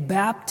preaching a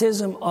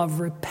baptism of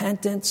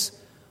repentance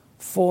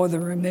for the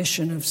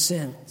remission of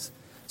sins.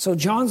 So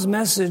John's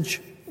message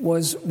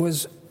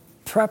was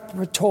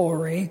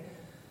preparatory,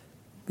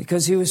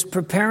 because he was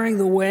preparing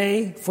the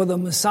way for the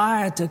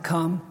Messiah to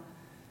come,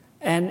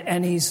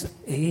 and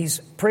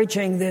he's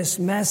preaching this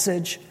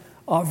message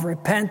of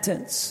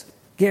repentance.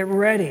 Get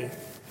ready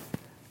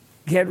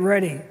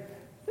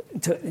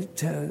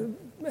to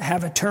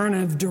have a turn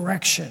of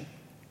direction.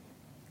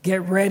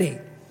 Get ready.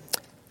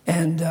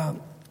 And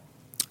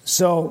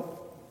so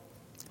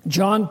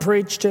John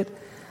preached it.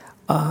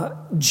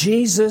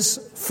 Jesus'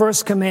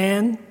 first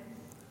command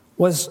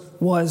was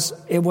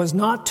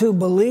not to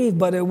believe,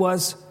 but it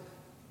was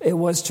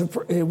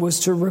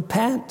to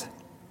repent.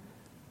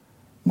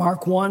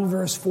 Mark 1,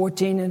 verse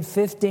 14 and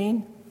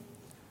 15.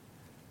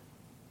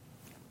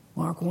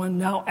 Mark 1,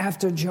 now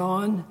after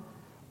John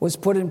was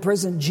put in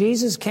prison,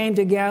 Jesus came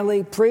to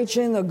Galilee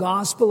preaching the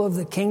gospel of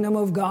the kingdom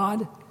of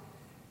God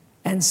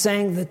and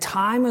saying, the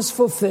time is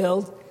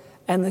fulfilled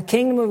and the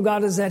kingdom of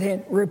God is at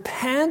hand.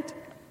 Repent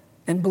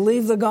and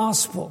believe the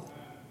gospel.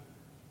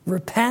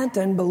 Repent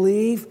and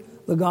believe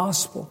the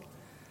gospel.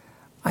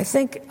 I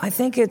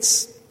think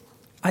it's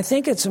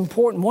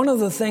important. One of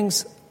the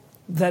things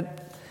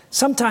that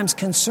sometimes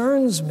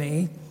concerns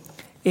me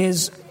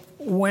is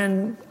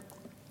when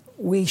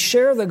we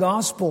share the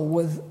gospel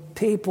with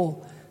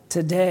people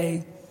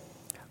today,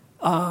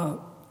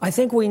 I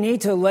think we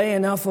need to lay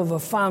enough of a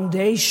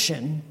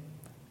foundation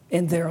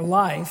in their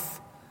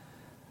life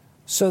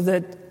so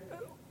that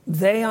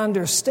they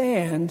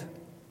understand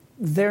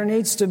there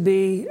needs to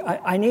be,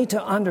 I need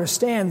to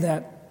understand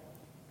that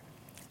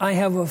I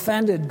have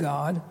offended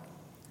God.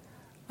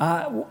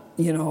 I'm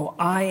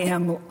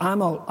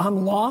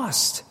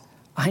lost.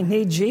 I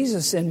need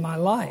Jesus in my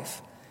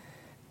life.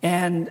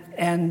 And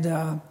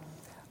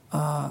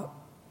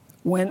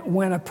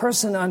when a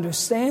person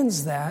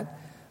understands that,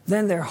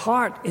 then their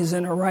heart is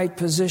in a right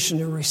position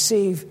to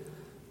receive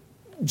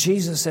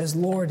Jesus as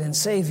Lord and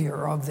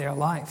Savior of their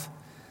life.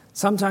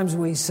 Sometimes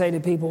we say to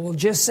people, well,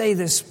 just say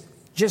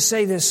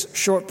this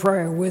short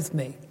prayer with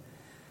me.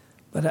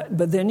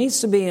 But there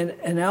needs to be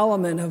an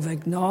element of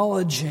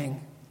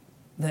acknowledging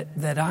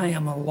that I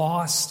am a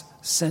lost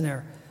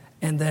sinner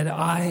and that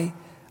I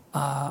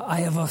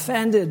have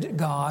offended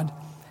God,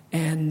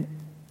 and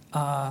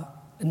now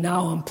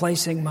I'm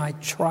placing my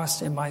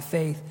trust and my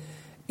faith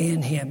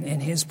in Him, in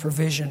His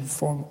provision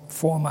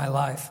for my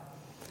life.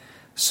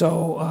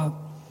 So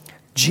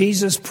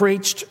Jesus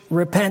preached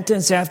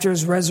repentance after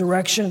His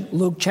resurrection,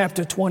 Luke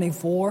chapter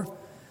 24,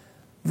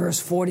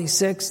 verse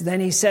 46. Then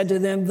He said to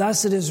them,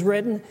 thus it is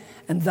written,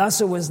 and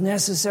thus it was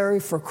necessary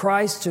for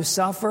Christ to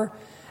suffer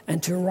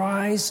and to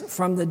rise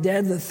from the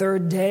dead the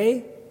third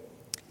day,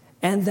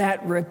 and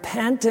that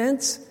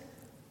repentance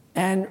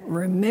and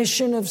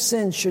remission of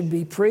sins should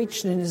be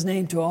preached in His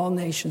name to all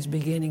nations,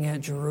 beginning at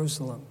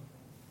Jerusalem.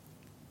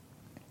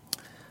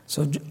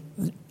 So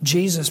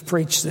Jesus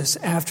preached this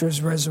after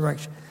His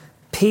resurrection.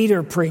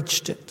 Peter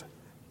preached it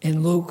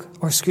in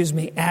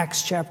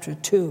Acts chapter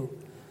 2.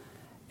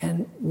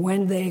 And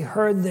when they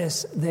heard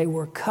this, they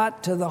were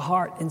cut to the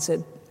heart and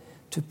said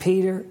to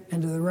Peter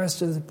and to the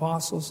rest of the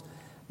apostles,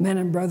 men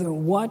and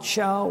brethren, what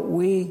shall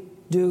we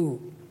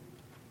do?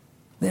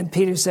 Then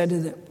Peter said to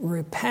them,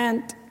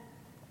 repent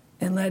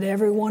and let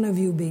every one of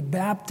you be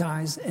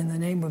baptized in the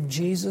name of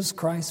Jesus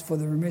Christ for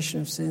the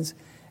remission of sins,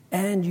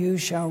 and you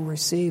shall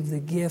receive the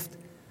gift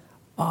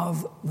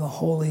of the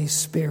Holy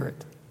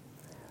Spirit.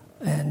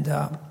 And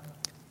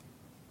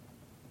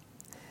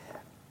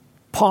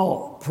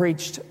Paul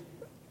preached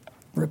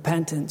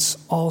repentance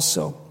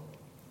also.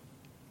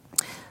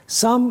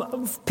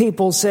 Some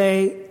people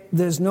say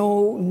there's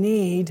no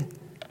need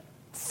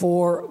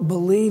for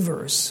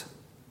believers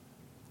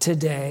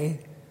today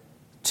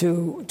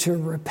to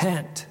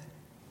repent.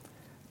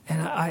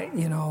 And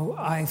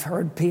I've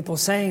heard people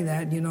saying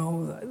that,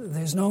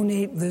 there's no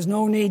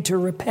need to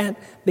repent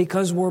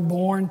because we're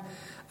born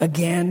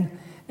again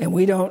and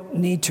we don't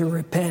need to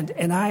repent.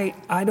 And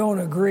I don't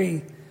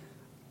agree.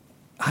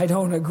 I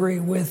don't agree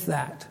with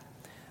that,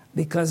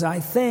 because I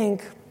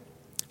think,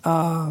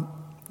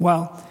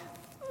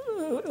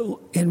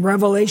 in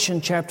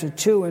Revelation chapter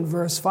 2 and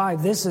verse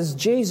 5, this is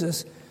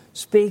Jesus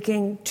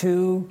speaking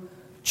to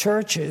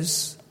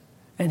churches.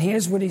 And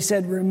here's what He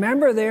said,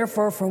 remember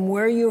therefore from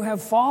where you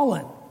have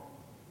fallen.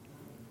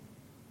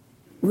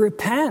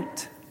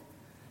 Repent.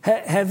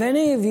 Have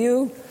any of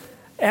you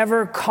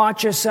ever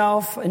caught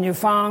yourself and you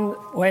found,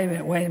 wait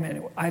a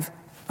minute,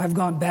 I've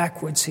gone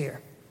backwards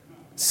here.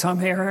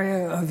 Some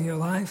area of your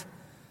life.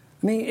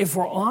 I mean, if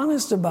we're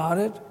honest about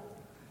it,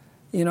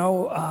 we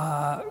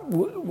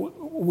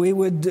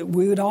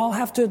would all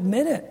have to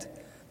admit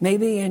it.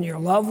 Maybe in your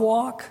love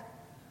walk,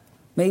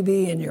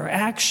 maybe in your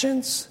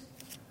actions,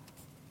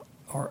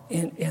 or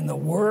in the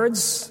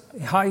words,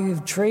 how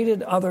you've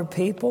treated other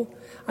people.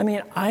 I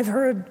mean, I've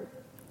heard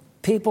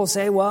people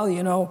say, well,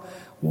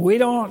 we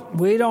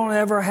don't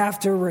ever have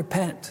to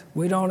repent.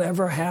 We don't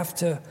ever have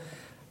to.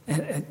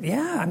 And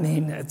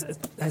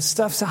that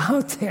stuff's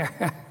out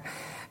there.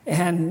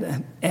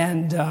 And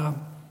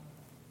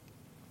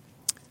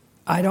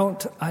I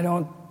don't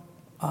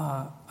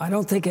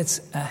think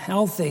it's a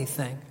healthy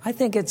thing. I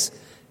think it's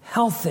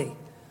healthy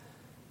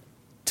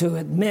to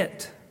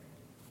admit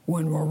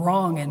when we're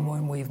wrong and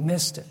when we've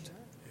missed it.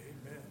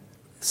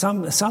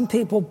 Some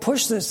people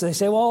push this. They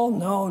say, well,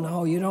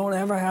 no, you don't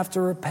ever have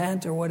to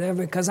repent or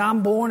whatever because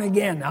I'm born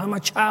again. I'm a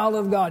child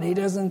of God. He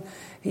doesn't,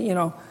 We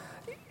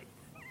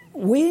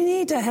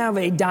need to have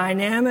a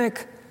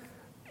dynamic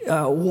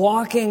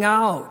walking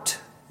out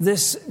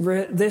this.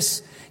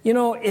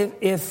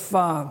 If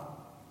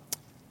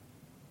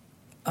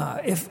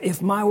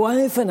if my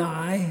wife and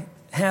I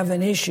have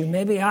an issue,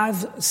 maybe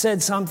I've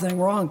said something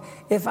wrong.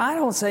 If I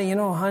don't say,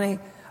 honey,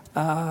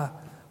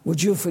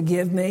 would you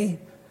forgive me?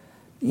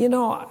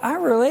 Our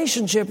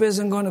relationship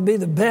isn't going to be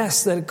the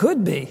best that it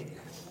could be.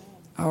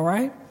 All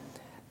right?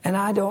 And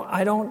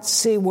I don't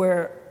see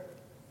where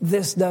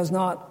this does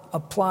not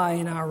apply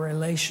in our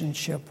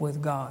relationship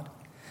with God.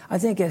 I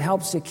think it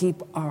helps to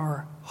keep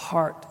our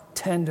heart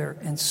tender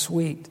and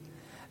sweet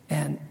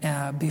and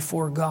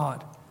before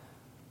God.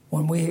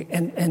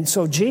 And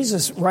so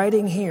Jesus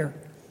writing here,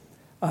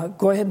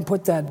 go ahead and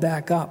put that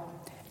back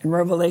up. In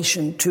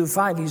Revelation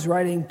 2:5, he's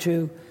writing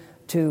to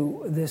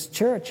this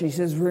church. He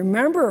says,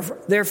 remember,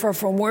 therefore,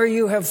 from where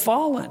you have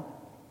fallen,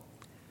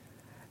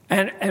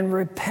 and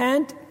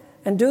repent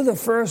and do the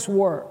first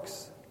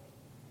works,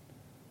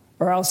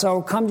 or else I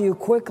will come to you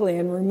quickly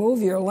and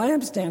remove your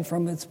lampstand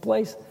from its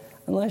place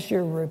unless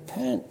you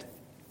repent.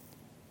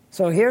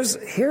 So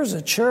here's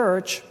a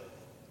church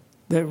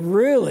that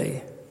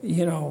really,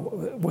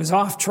 was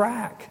off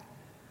track.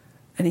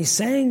 And he's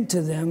saying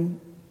to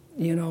them,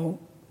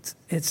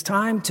 it's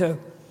time to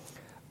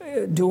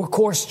do a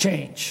course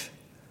change.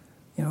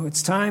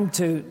 It's time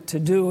to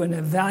do an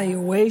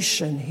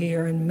evaluation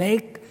here and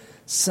make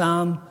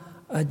some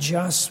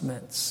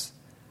adjustments.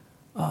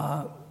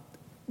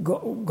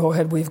 Go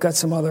ahead, we've got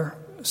some other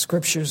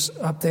scriptures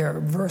up there.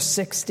 Verse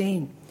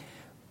 16.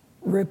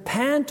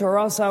 Repent, or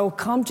else I will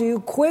come to you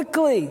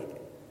quickly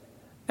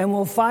and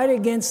will fight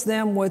against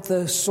them with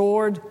the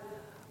sword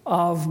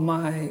of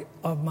my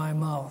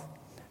mouth.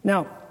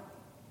 Now,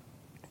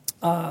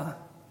 I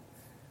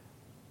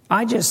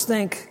just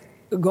think,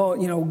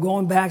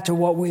 going back to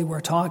what we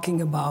were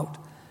talking about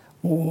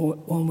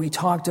when we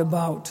talked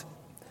about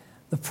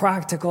the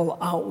practical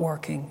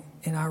outworking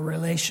in our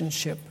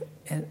relationship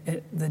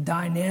and the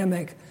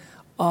dynamic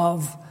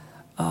of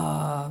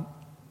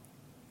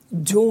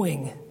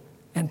doing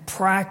and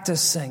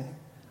practicing,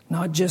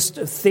 not just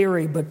a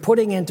theory, but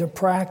putting into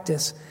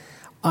practice.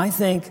 I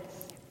think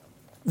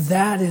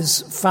that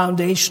is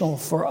foundational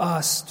for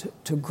us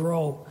to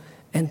grow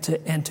and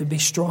to be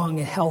strong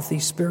and healthy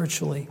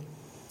spiritually.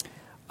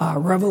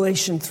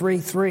 Revelation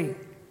 3:3,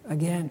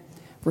 again,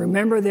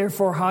 remember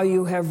therefore how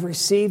you have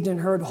received and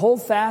heard,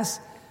 hold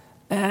fast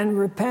and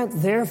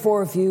repent.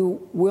 Therefore, if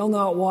you will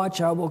not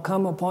watch, I will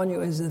come upon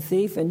you as a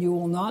thief, and you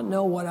will not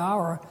know what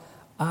hour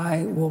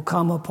I will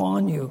come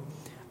upon you.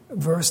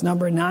 Verse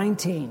number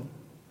 19.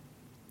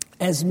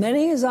 As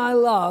many as I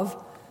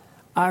love,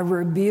 I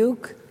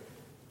rebuke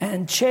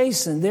and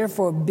chasten.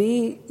 Therefore,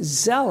 be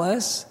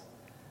zealous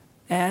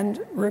and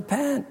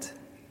repent.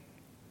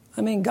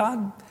 I mean,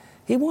 God,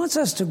 He wants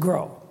us to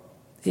grow.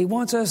 He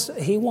wants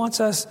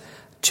us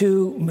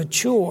to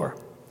mature.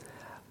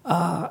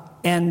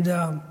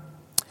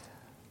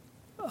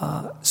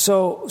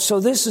 So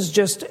this is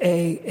just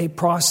a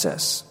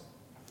process.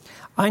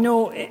 I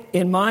know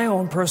in my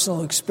own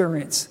personal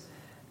experience,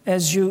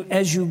 as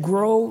you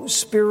grow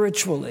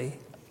spiritually,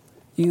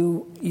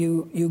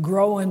 you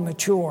grow and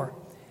mature,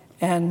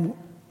 and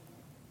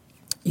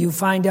you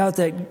find out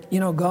that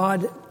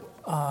God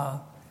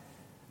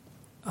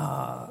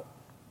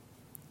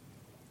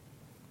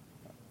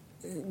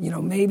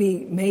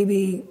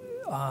maybe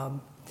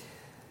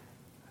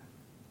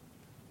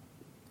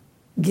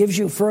gives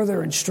you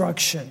further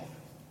instruction.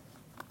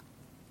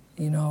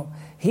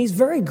 He's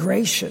very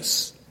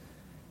gracious.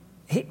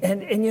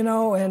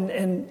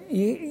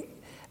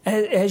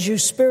 As you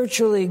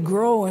spiritually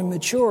grow and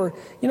mature,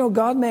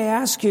 God may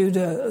ask you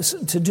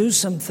to do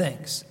some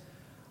things,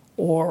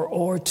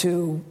 or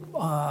to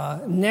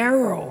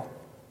narrow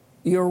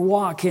your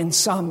walk in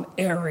some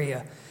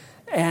area.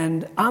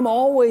 And I'm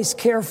always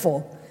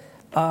careful,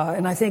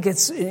 and I think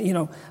it's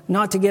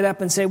not to get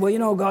up and say,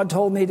 well, God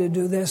told me to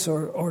do this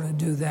or to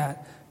do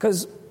that,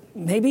 because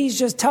maybe He's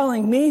just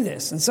telling me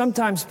this. And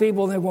sometimes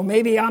people think, well,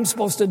 maybe I'm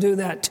supposed to do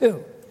that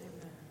too.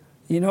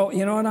 You know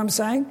what I'm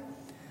saying?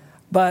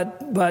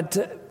 But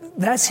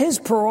that's His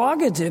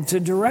prerogative to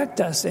direct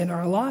us in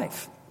our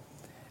life,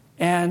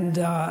 and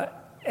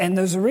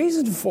there's a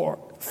reason for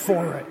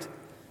it,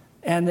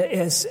 and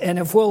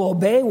if we'll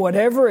obey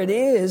whatever it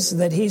is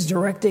that He's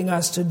directing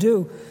us to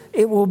do,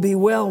 it will be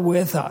well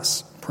with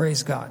us.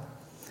 Praise God.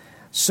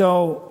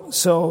 So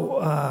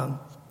 1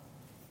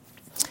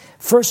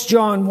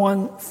 John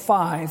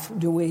 1:5.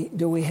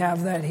 Do we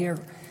have that here?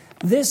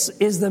 This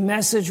is the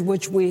message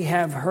which we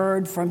have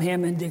heard from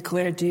Him and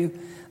declared to you,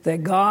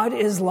 that God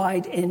is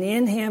light, and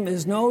in Him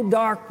is no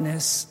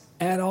darkness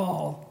at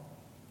all.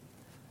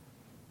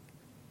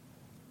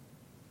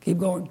 Keep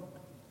going.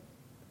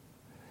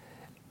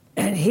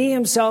 And He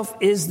Himself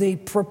is the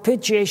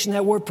propitiation.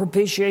 That word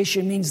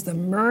propitiation means the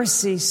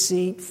mercy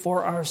seat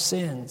for our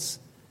sins.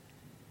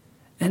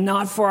 And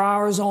not for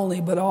ours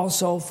only, but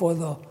also for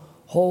the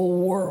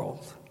whole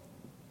world.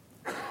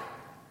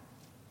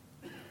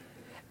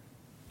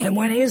 And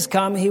when He is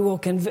come, He will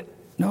convict.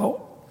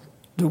 No,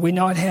 do we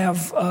not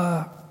have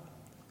 1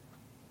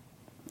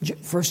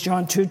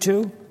 John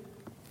 2:2?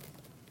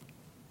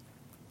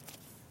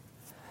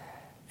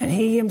 And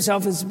He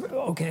Himself is,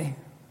 okay.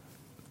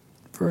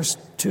 verse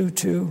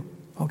 2.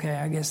 Okay,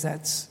 I guess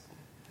that's...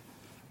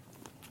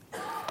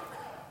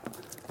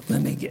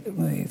 Let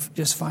me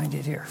just find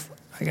it here.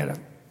 I got to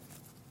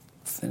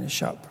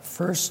finish up.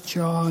 1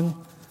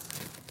 John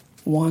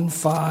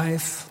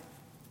 1:5.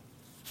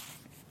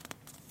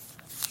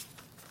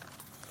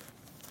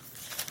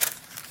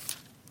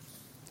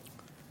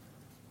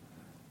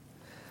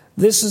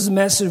 This is the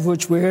message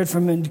which we heard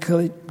from him.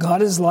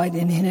 God is light,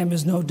 and in him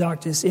is no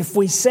darkness. If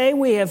we say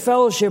we have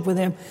fellowship with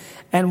him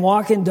and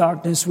walk in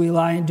darkness, we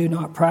lie and do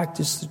not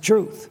practice the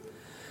truth.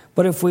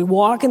 But if we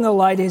walk in the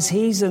light as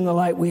he's in the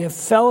light, we have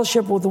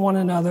fellowship with one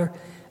another,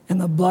 and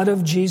the blood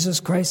of Jesus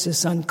Christ, his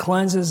Son,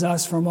 cleanses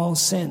us from all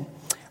sin.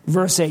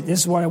 Verse 8,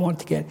 this is what I want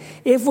to get.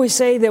 If we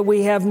say that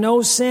we have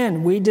no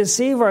sin, we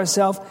deceive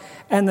ourselves,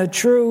 and the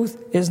truth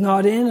is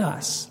not in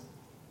us.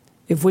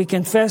 If we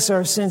confess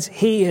our sins,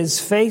 he is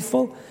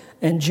faithful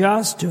and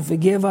just to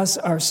forgive us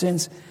our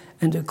sins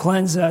and to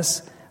cleanse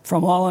us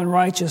from all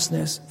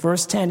unrighteousness.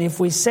 Verse 10, if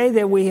we say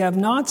that we have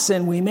not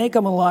sinned, we make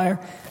him a liar,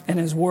 and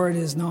his word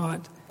is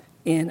not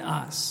in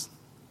us.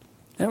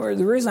 And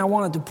the reason I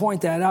wanted to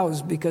point that out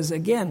is because,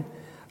 again,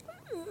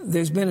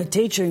 there's been a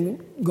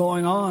teaching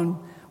going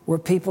on where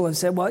people have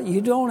said, well,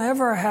 you don't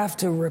ever have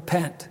to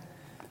repent.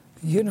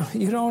 You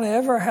don't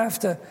ever have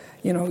to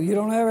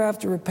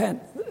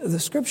repent. The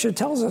scripture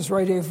tells us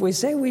right here, if we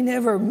say we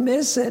never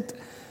miss it,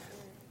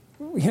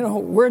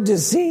 we're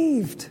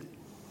deceived.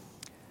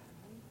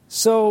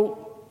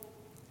 So,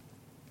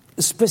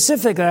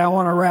 specifically, I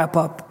want to wrap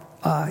up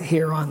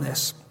here on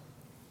this.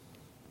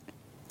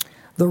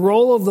 The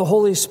role of the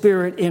Holy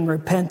Spirit in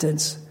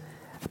repentance,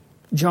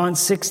 John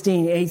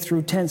 16, 8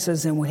 through 10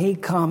 says, and when he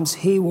comes,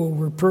 he will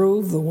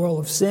reprove the world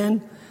of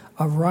sin,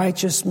 of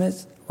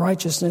righteousness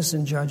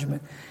and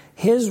judgment.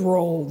 His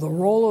role, the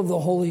role of the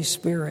Holy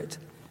Spirit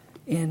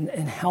in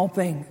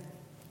helping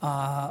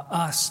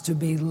us to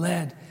be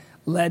led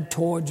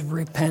towards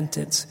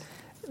repentance,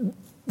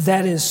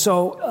 that is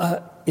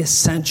so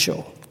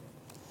essential.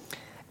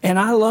 And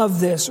I love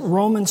this,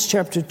 Romans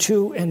chapter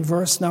 2 and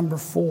verse number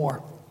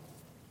 4.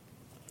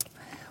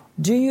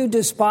 Do you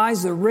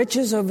despise the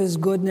riches of his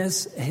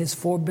goodness, his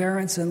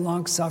forbearance and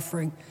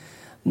long-suffering,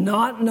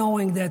 not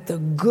knowing that the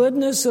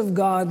goodness of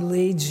God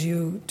leads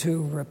you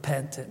to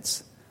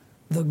repentance?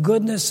 The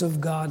goodness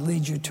of God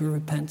leads you to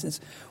repentance.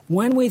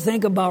 When we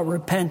think about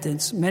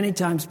repentance, many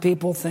times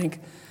people think,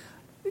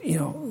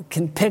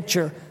 can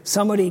picture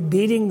somebody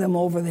beating them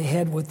over the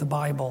head with the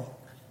Bible,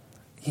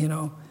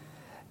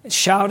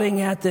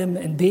 shouting at them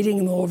and beating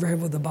them over the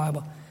head with the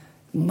Bible.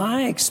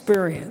 My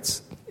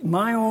experience,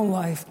 my own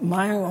life,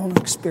 my own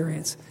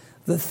experience,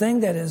 the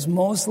thing that has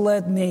most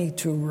led me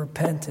to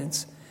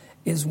repentance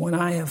is when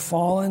I have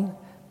fallen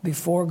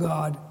before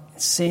God,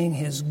 seeing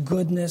his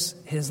goodness,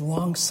 his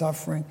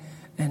long-suffering,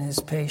 and his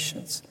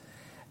patience.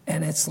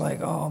 And it's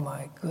like, oh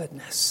my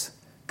goodness,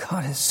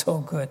 God is so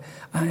good.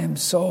 I am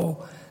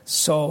so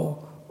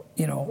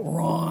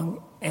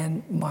wrong,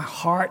 and my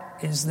heart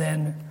is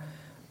then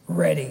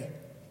ready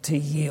to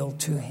yield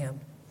to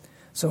him.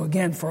 So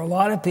again, for a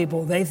lot of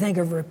people, they think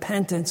of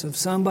repentance of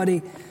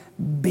somebody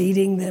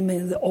beating them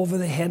over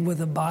the head with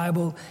the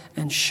Bible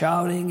and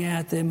shouting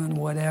at them and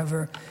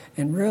whatever.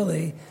 And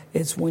really,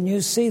 it's when you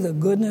see the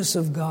goodness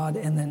of God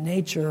and the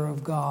nature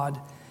of God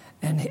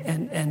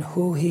and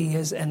who he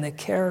is and the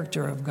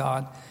character of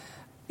God,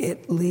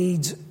 it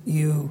leads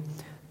you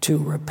to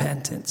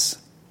repentance.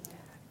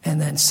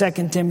 And then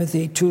 2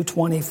 Timothy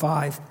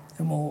 2:25,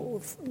 and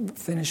we'll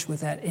finish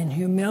with that. In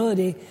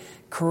humility,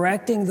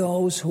 correcting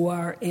those who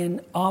are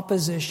in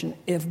opposition,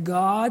 if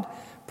God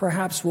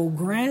perhaps will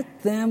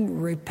grant them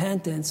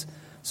repentance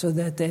so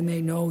that they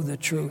may know the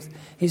truth.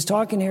 He's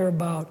talking here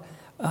about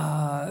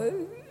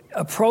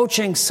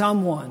approaching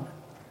someone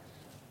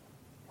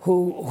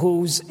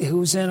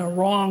who's in a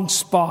wrong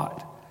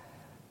spot,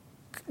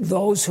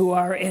 those who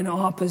are in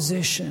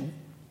opposition,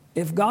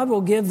 if God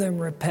will give them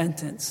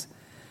repentance.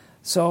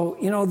 So,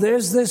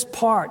 there's this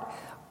part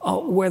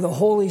where the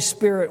Holy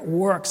Spirit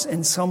works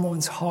in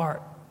someone's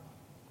heart.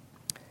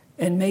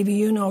 And maybe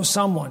you know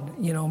someone,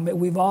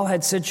 we've all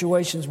had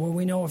situations where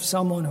we know of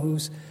someone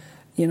who's,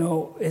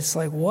 it's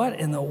like, what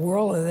in the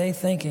world are they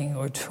thinking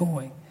or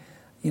doing?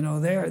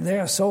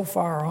 They're so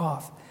far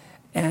off.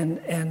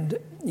 And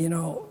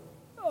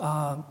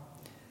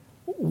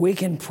we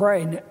can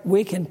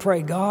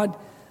pray, God,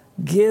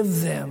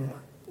 give them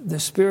the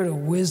spirit of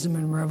wisdom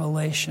and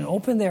revelation.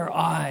 Open their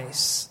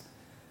eyes.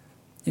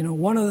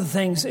 One of the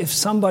things, if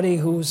somebody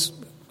who's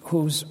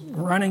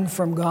running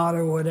from God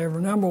or whatever,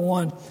 number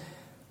one,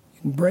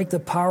 break the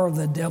power of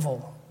the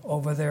devil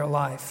over their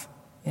life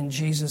in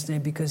Jesus'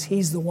 name, because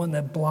he's the one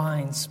that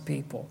blinds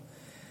people.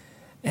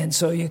 And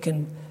so you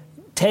can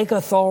take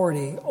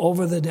authority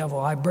over the devil.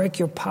 I break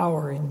your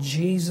power in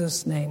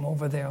Jesus' name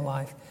over their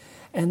life.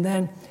 And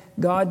then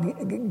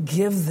God,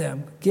 give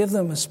them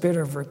a spirit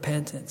of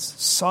repentance.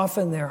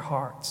 Soften their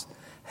hearts.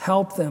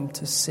 Help them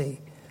to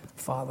see,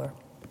 Father.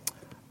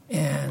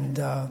 And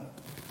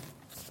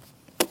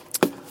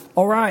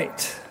all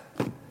right,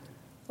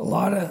 a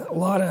lot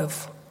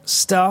of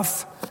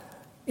stuff,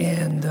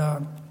 and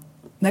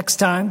Next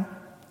time,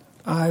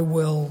 I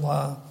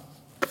will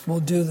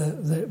do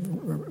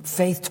the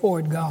faith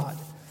toward God.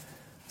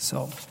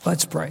 So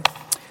let's pray.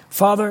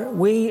 Father,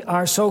 we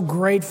are so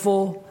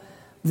grateful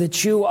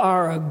that you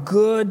are a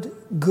good,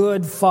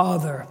 good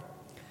Father.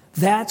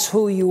 That's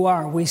who you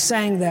are. We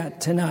sang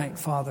that tonight,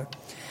 Father.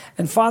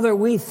 And Father,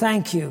 we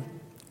thank you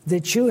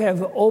that you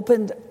have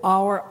opened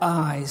our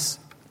eyes.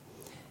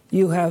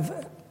 You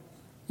have,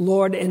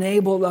 Lord,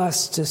 enabled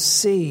us to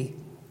see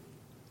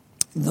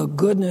the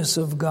goodness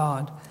of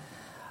God.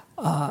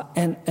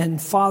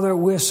 And Father,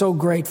 we're so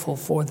grateful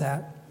for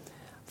that.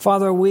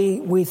 Father,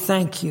 we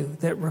thank you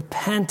that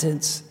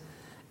repentance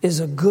is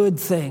a good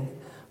thing.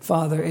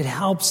 Father, it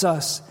helps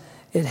us.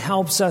 It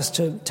helps us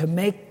to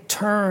make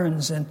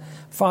turns and,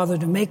 Father,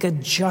 to make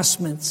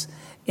adjustments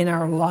in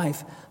our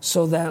life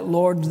so that,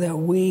 Lord, that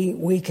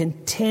we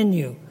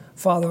continue,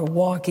 Father,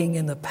 walking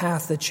in the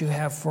path that you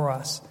have for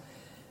us.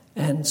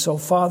 And so,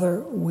 Father,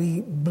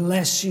 we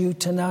bless you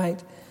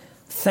tonight.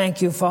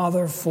 Thank you,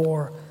 Father,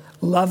 for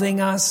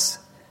loving us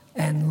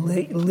and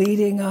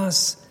leading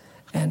us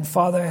and,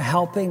 Father,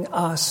 helping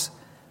us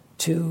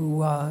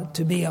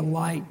to be a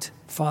light,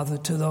 Father,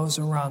 to those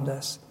around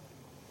us.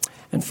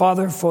 And,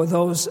 Father, for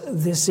those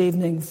this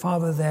evening,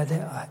 Father,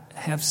 that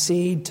have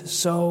seed to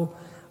sow,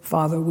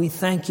 Father, we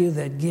thank you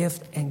that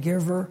gift and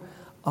giver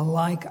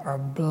alike are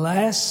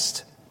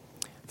blessed.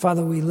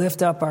 Father, we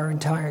lift up our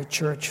entire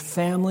church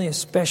family,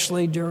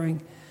 especially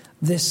during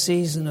this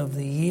season of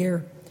the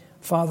year.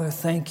 Father,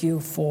 thank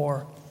you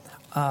for,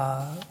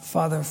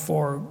 Father,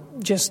 for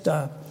just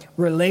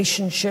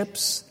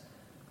relationships,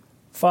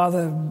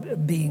 Father,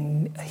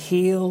 being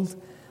healed.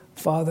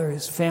 Father,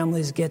 as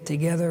families get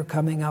together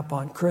coming up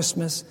on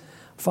Christmas.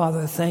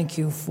 Father, thank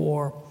you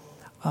for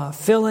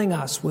filling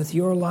us with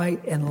your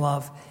light and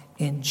love.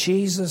 In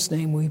Jesus'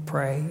 name we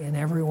pray. And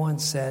everyone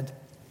said,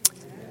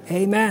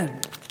 Amen.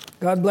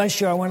 God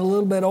bless you. I went a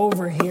little bit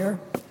over here,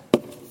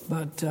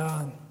 but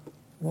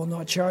we'll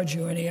not charge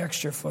you any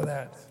extra for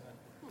that.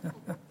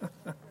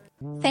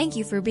 Thank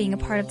you for being a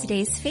part of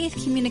today's Faith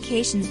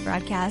Communications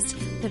broadcast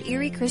of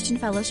Erie Christian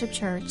Fellowship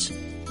Church.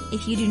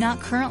 If you do not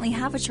currently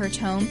have a church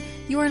home,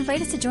 you are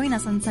invited to join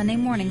us on Sunday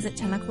mornings at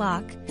 10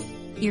 o'clock.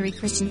 Erie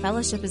Christian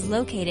Fellowship is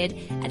located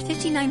at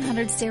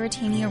 5900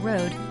 Saratania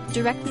Road,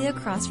 directly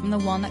across from the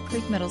Walnut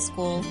Creek Middle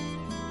School.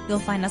 You'll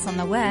find us on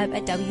the web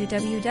at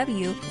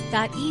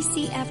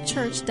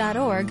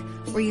www.ecfchurch.org,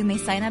 where you may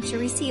sign up to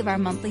receive our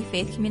monthly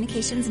Faith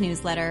Communications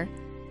newsletter.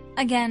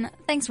 Again,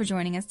 thanks for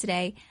joining us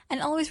today,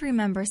 and always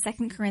remember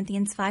 2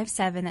 Corinthians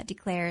 5:7 that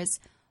declares,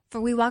 "For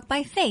we walk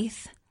by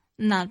faith,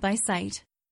 not by sight."